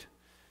important.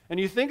 And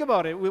you think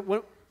about it,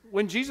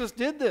 when Jesus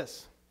did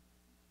this,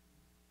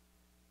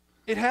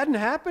 it hadn't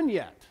happened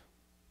yet.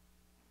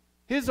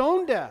 His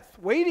own death,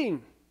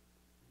 waiting.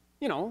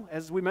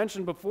 As we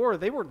mentioned before,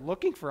 they were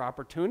looking for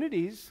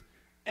opportunities.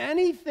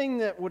 Anything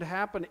that would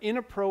happen,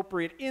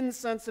 inappropriate,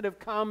 insensitive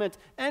comment,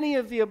 any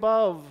of the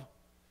above.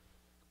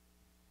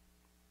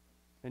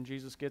 And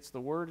Jesus gets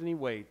the word and he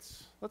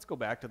waits. Let's go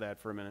back to that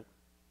for a minute.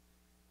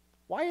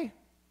 Why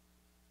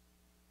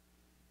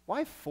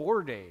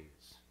 4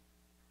 days?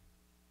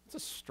 It's a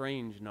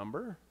strange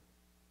number.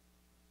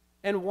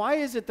 And why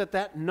is it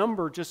that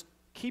number just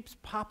keeps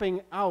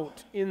popping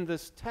out in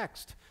this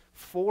text?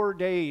 4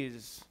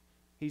 days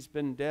he's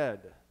been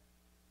dead.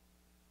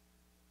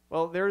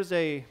 Well,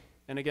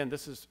 and again,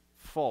 this is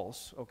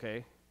false,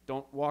 okay?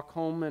 Don't walk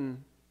home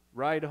and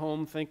ride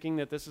home thinking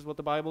that this is what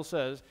the Bible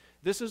says.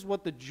 This is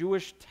what the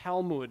Jewish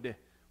Talmud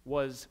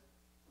was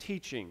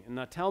teaching. And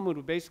the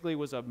Talmud basically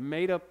was a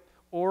made-up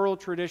oral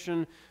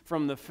tradition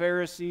from the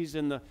Pharisees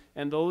and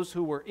those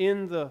who were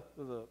in the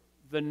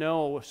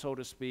know, so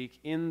to speak,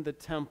 in the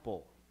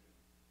temple.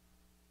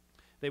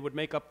 They would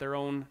make up their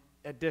own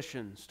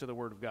additions to the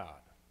Word of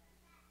God.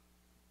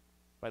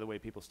 By the way,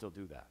 people still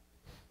do that.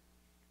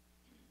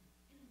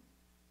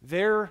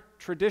 Their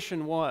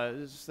tradition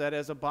was that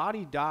as a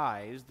body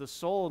dies, the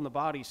soul and the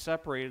body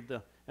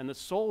separated, and the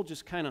soul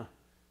just kind of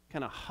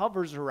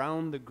hovers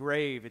around the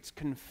grave. It's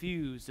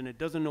confused and it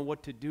doesn't know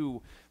what to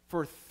do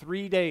for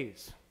 3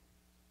 days.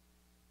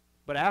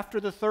 But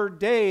after the third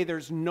day,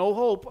 there's no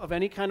hope of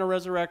any kind of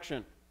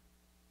resurrection.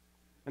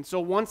 And so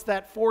once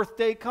that fourth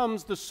day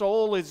comes, the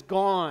soul is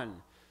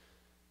gone.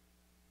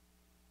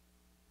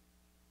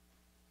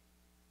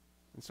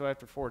 And so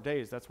after 4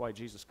 days, that's why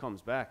Jesus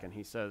comes back and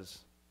he says,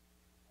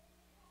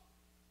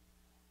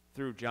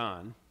 through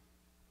John,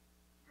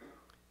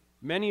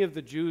 many of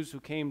the Jews who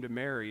came to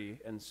Mary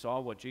and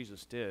saw what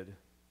Jesus did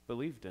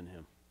believed in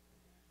him.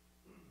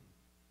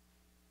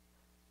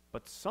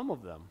 But some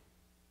of them,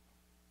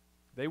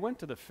 they went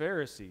to the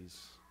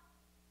Pharisees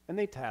and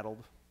they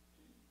tattled.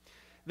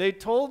 They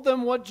told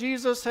them what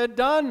Jesus had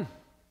done.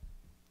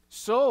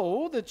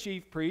 So the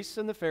chief priests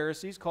and the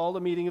Pharisees called a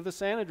meeting of the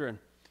Sanhedrin.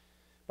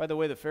 By the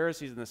way, the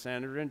Pharisees and the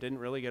Sanhedrin didn't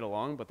really get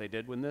along, but they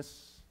did when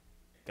this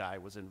guy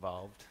was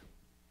involved.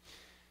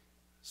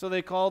 So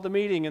they called the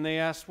meeting and they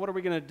asked, what are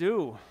we going to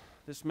do?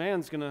 This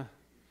man's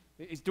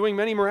he's doing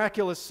many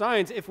miraculous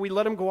signs. If we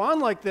let him go on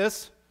like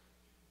this,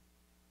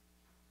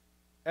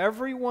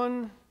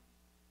 everyone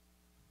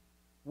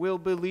will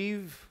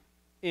believe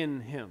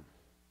in him.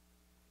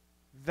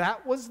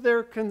 That was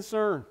their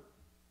concern.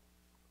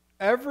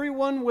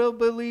 Everyone will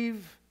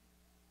believe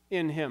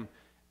in him.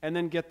 And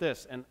then get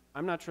this, and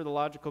I'm not sure the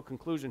logical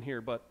conclusion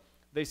here, but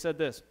they said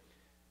this,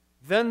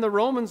 then the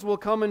Romans will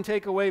come and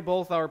take away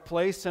both our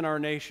place and our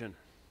nation.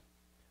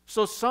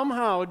 So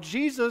somehow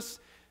Jesus,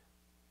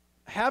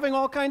 having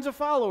all kinds of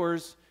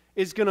followers,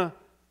 is going to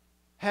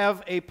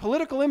have a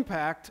political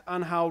impact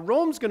on how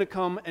Rome's going to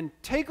come and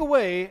take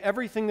away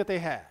everything that they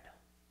had.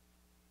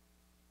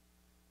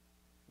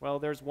 Well,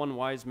 there's one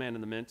wise man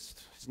in the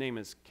midst. His name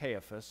is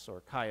Caiaphas.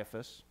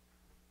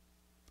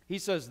 He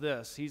says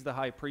this, he's the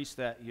high priest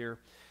that year,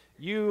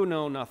 you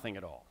know nothing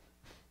at all.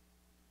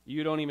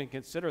 You don't even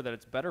consider that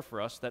it's better for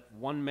us that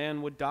one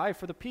man would die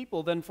for the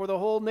people than for the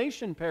whole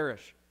nation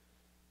perish.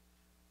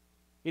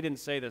 He didn't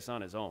say this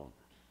on his own,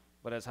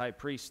 but as high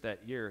priest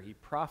that year, he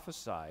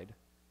prophesied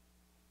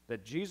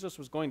that Jesus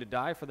was going to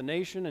die for the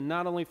nation, and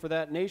not only for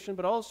that nation,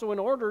 but also in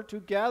order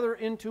to gather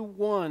into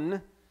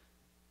one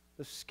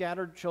the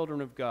scattered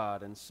children of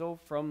God. And so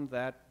from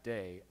that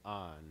day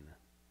on,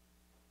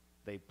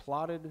 they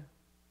plotted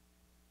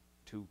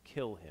to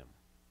kill him.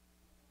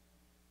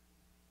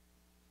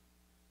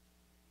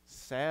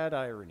 Sad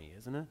irony,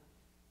 isn't it?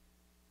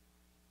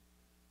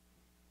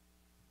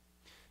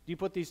 Do you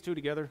put these two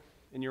together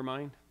in your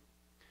mind?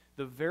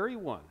 The very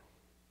one,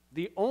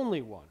 the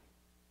only one,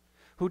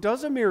 who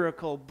does a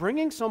miracle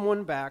bringing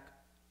someone back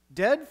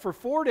dead for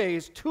 4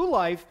 days to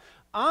life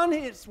on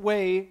his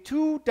way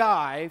to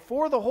die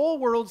for the whole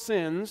world's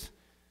sins,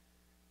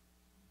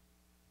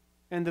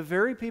 and the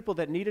very people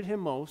that needed him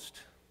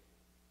most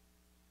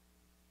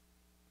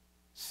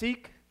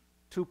seek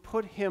to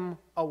put him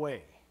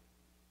away.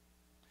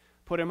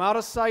 Put him out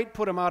of sight,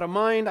 put him out of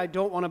mind. I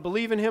don't want to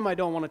believe in him. I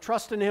don't want to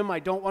trust in him. I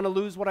don't want to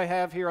lose what I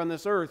have here on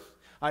this earth.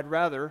 I'd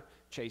rather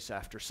chase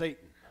after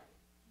Satan.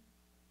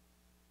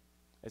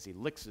 As he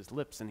licks his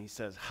lips and he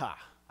says, ha,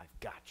 I've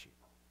got you.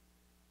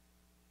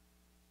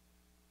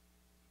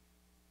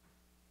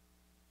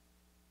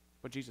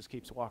 But Jesus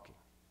keeps walking.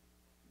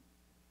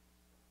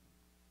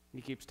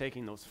 He keeps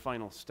taking those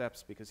final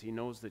steps because he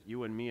knows that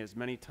you and me, as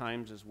many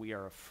times as we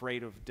are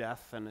afraid of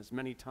death and as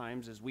many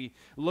times as we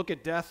look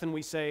at death and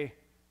we say,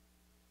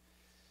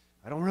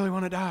 I don't really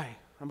want to die.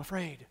 I'm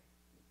afraid.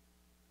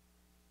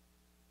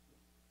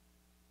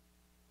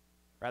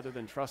 Rather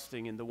than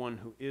trusting in the one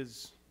who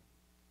is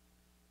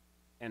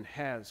and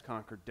has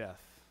conquered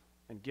death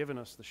and given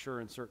us the sure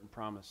and certain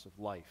promise of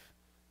life.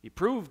 He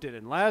proved it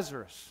in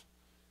Lazarus.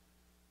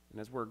 And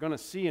as we're going to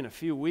see in a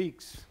few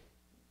weeks,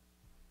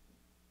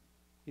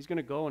 he's going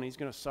to go and he's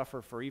going to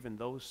suffer for even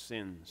those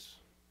sins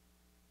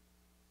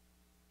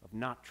of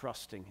not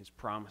trusting his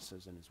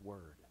promises and his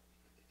word.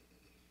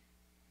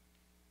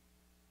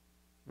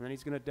 And then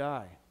he's going to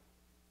die.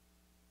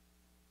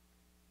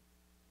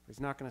 He's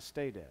not going to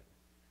stay dead.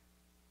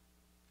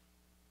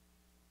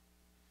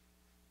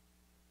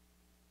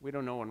 We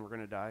don't know when we're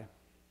going to die.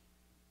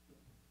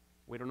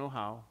 We don't know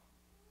how.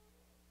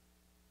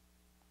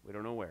 We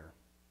don't know where.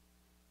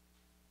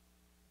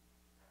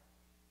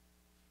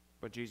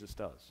 But Jesus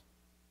does.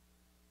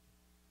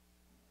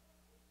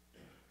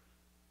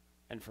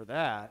 And for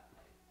that,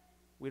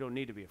 we don't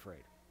need to be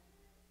afraid.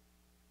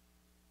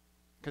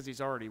 Because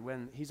he's already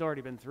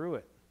been through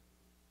it.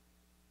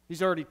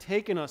 He's already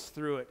taken us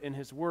through it in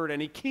his word,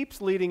 and he keeps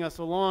leading us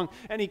along,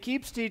 and he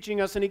keeps teaching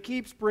us, and he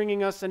keeps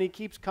bringing us, and he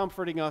keeps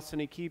comforting us,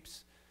 and he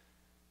keeps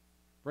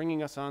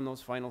bringing us on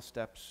those final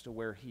steps to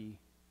where he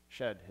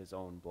shed his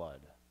own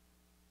blood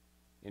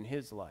in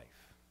his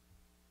life,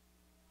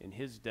 in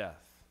his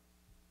death,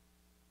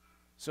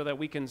 so that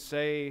we can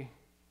say,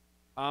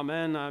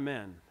 Amen,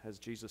 Amen, as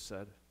Jesus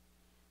said.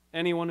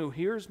 Anyone who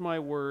hears my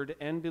word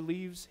and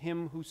believes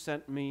him who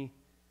sent me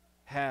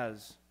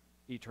has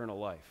eternal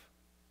life.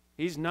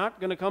 He's not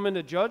going to come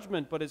into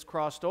judgment, but is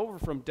crossed over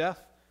from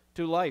death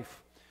to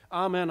life.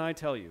 Amen, I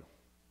tell you.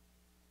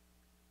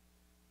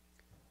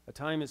 A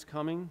time is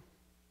coming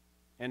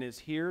and is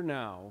here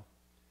now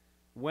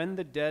when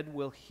the dead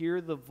will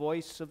hear the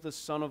voice of the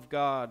Son of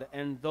God,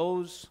 and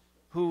those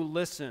who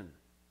listen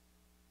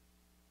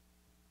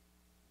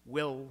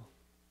will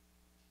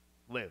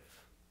live.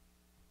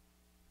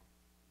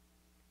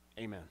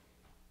 Amen.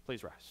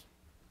 Please rise.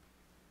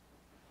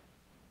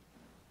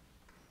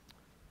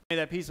 May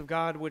that peace of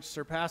God, which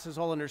surpasses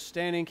all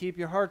understanding, keep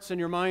your hearts and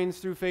your minds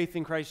through faith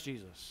in Christ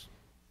Jesus.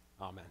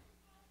 Amen.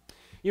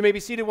 You may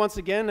be seated once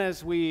again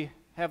as we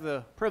have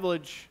the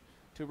privilege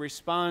to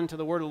respond to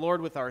the word of the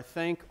Lord with our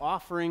thank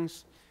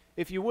offerings.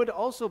 If you would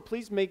also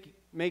please make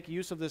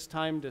use of this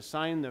time to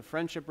sign the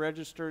friendship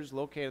registers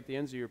located at the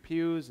ends of your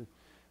pews.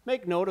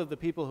 make note of the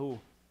people who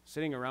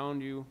sitting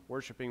around you,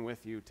 worshiping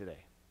with you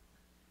today.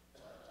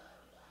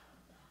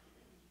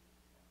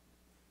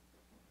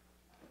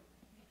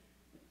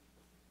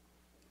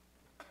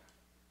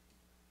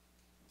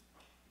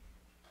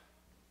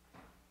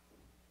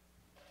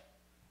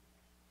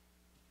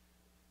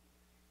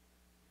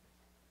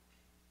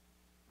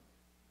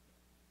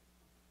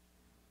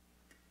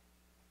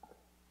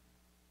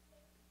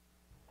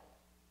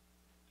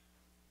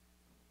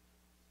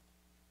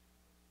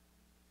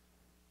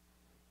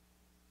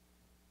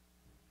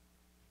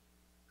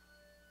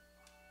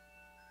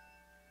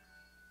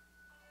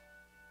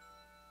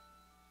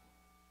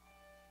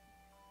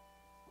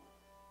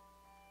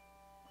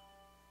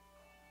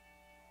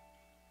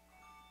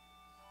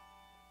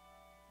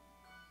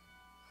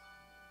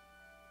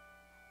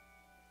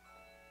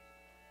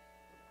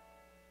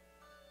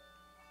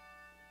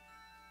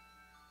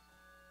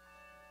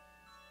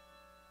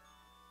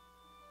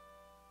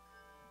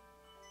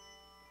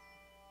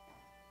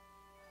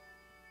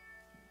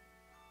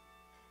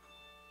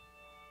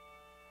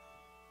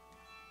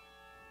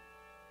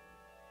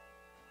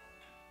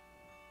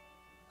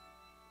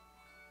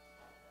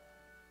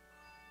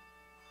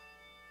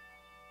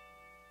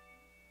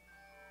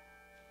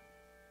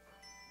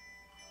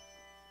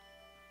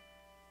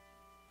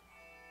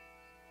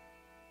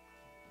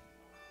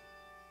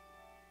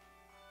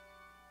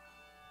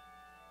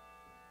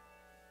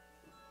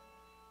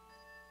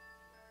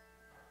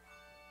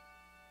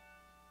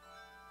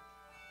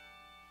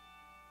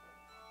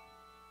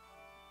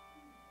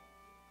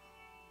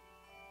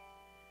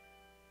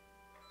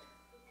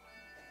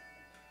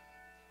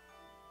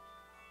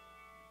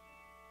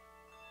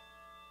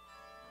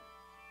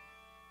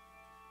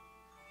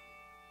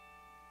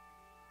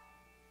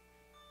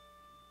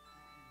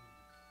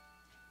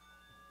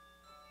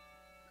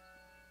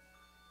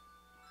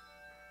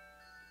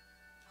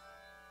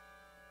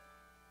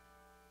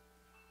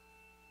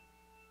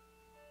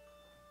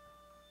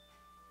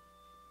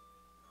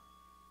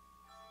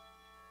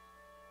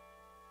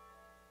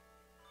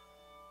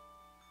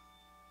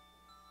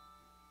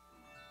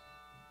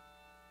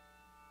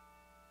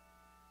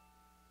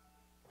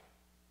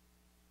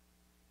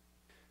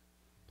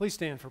 Please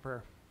stand for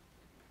prayer.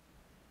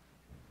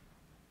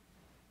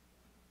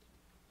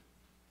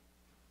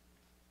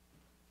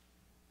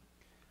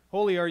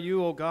 Holy are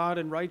you, O God,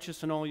 and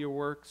righteous in all your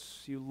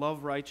works. You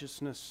love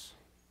righteousness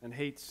and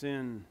hate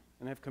sin,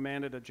 and have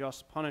commanded a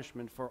just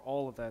punishment for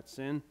all of that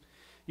sin.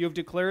 You have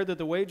declared that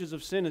the wages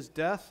of sin is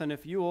death, and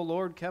if you, O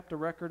Lord, kept a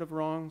record of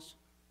wrongs,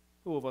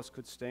 who of us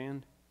could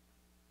stand?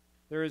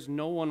 There is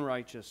no one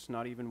righteous,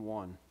 not even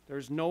one. There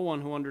is no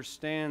one who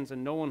understands,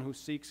 and no one who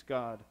seeks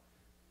God.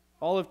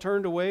 All have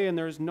turned away, and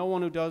there is no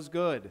one who does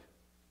good,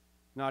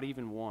 not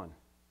even one.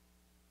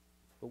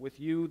 But with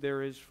you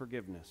there is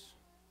forgiveness,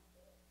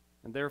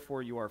 and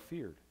therefore you are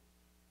feared.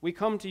 We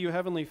come to you,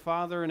 Heavenly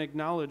Father, and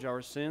acknowledge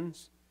our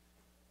sins,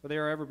 for they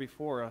are ever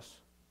before us.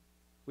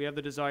 We have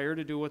the desire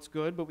to do what's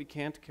good, but we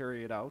can't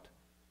carry it out.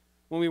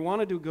 When we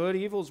want to do good,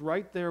 evil's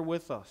right there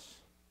with us.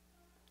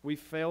 We've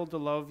failed to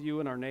love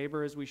you and our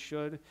neighbor as we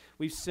should.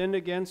 We've sinned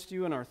against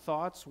you in our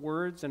thoughts,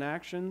 words, and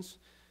actions,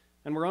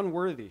 and we're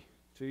unworthy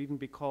to even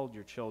be called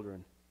your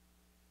children.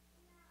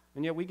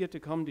 And yet we get to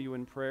come to you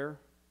in prayer,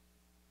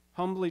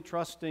 humbly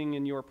trusting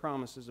in your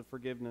promises of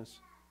forgiveness.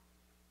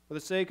 For the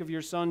sake of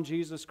your Son,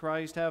 Jesus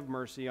Christ, have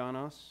mercy on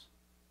us.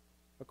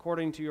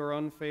 According to your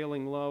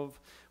unfailing love,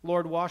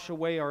 Lord, wash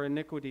away our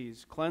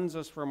iniquities, cleanse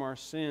us from our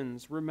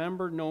sins.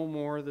 Remember no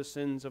more the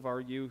sins of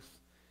our youth,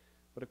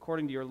 but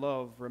according to your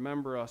love,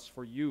 remember us,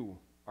 for you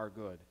are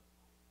good.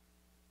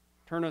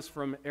 Turn us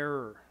from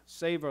error,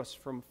 save us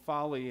from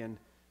folly, and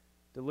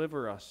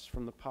deliver us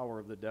from the power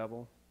of the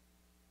devil.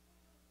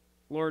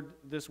 Lord,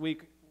 this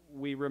week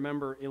we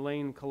remember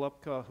Elaine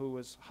Kolupka, who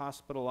was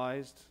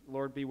hospitalized.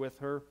 Lord, be with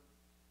her.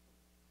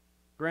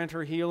 Grant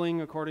her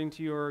healing according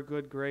to your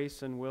good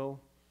grace and will.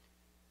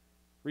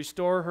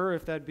 Restore her,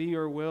 if that be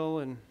your will,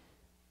 and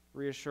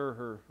reassure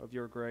her of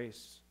your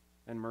grace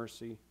and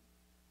mercy.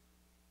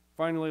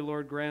 Finally,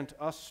 Lord, grant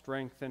us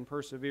strength and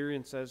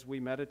perseverance as we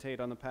meditate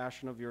on the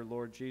passion of your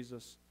Lord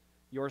Jesus,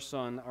 your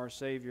Son, our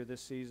Savior,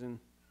 this season.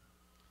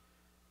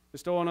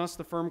 Bestow on us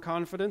the firm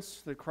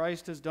confidence that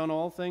Christ has done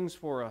all things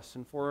for us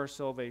and for our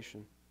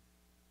salvation.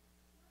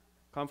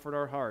 Comfort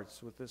our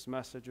hearts with this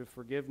message of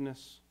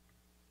forgiveness.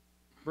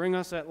 Bring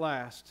us at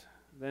last,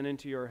 then,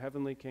 into your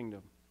heavenly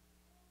kingdom.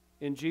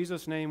 In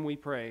Jesus' name we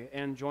pray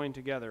and join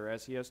together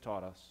as he has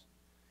taught us.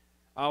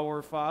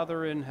 Our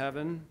Father in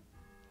heaven,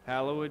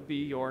 hallowed be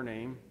your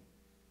name.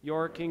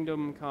 Your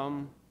kingdom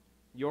come,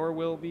 your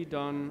will be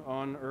done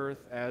on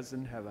earth as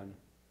in heaven.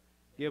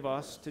 Give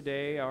us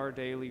today our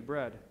daily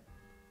bread.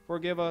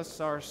 Forgive us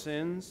our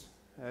sins,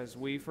 as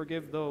we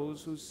forgive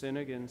those who sin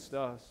against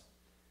us.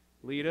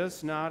 Lead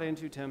us not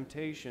into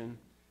temptation,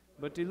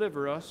 but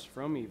deliver us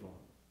from evil.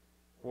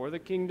 For the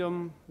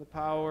kingdom, the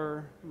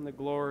power, and the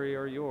glory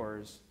are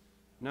yours,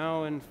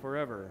 now and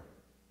forever.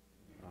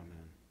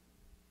 Amen.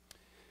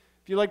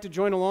 If you'd like to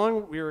join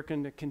along, we are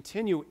going to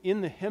continue in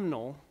the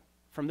hymnal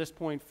from this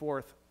point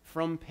forth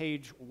from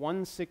page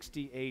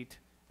 168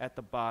 at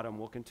the bottom.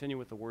 We'll continue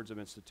with the words of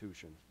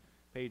institution.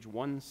 Page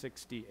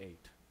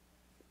 168.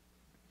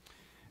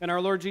 And our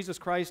Lord Jesus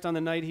Christ, on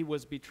the night he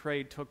was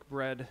betrayed, took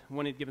bread.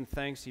 When he had given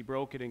thanks, he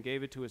broke it and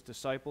gave it to his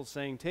disciples,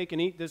 saying, "Take and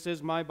eat, this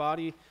is my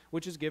body,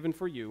 which is given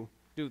for you.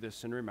 Do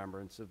this in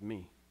remembrance of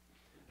me."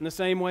 In the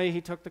same way, he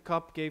took the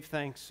cup, gave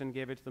thanks, and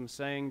gave it to them,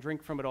 saying,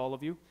 "Drink from it, all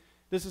of you.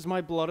 This is my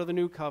blood of the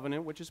new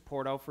covenant, which is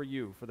poured out for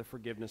you for the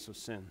forgiveness of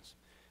sins.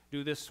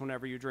 Do this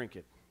whenever you drink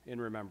it,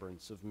 in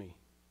remembrance of me.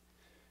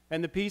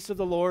 And the peace of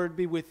the Lord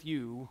be with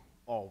you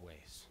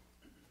always."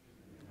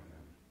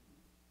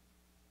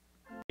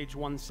 Page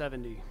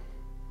 170.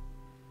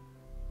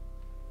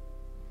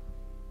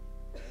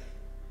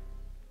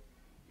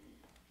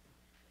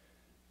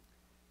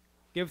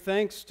 Give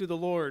thanks to the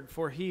Lord,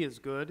 for he is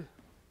good.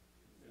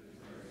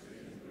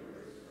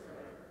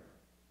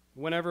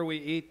 Whenever we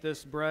eat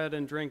this bread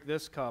and drink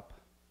this cup,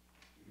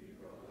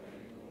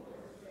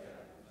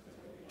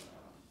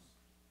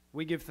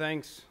 we give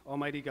thanks,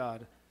 Almighty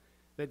God,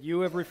 that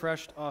you have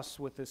refreshed us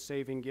with this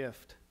saving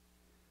gift.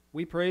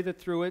 We pray that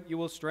through it you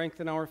will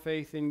strengthen our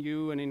faith in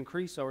you and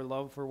increase our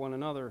love for one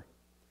another.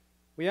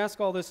 We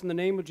ask all this in the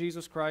name of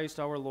Jesus Christ,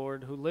 our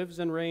Lord, who lives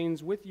and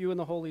reigns with you in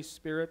the Holy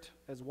Spirit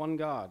as one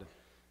God,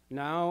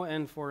 now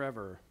and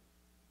forever.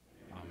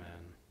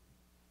 Amen.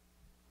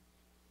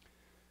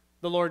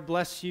 The Lord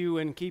bless you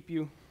and keep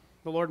you.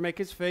 The Lord make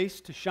his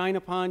face to shine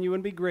upon you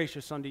and be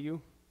gracious unto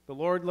you. The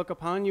Lord look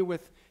upon you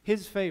with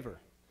his favor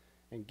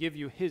and give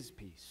you his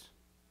peace.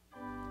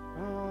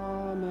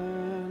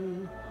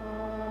 Amen.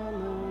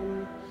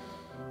 Amen.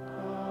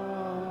 Amen.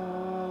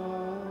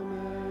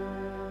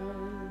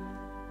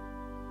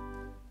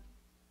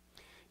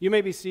 You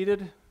may be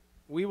seated.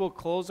 We will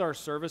close our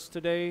service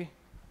today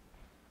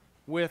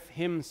with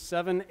hymn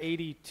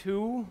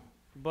 782,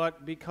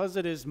 but because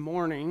it is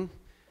morning,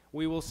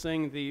 we will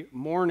sing the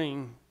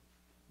morning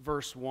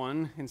verse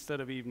 1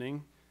 instead of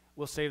evening.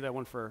 We'll save that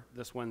one for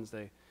this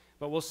Wednesday.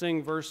 But we'll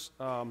sing verse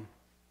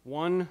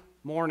 1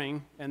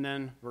 morning and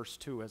then verse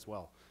 2 as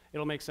well.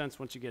 It'll make sense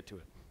once you get to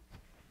it.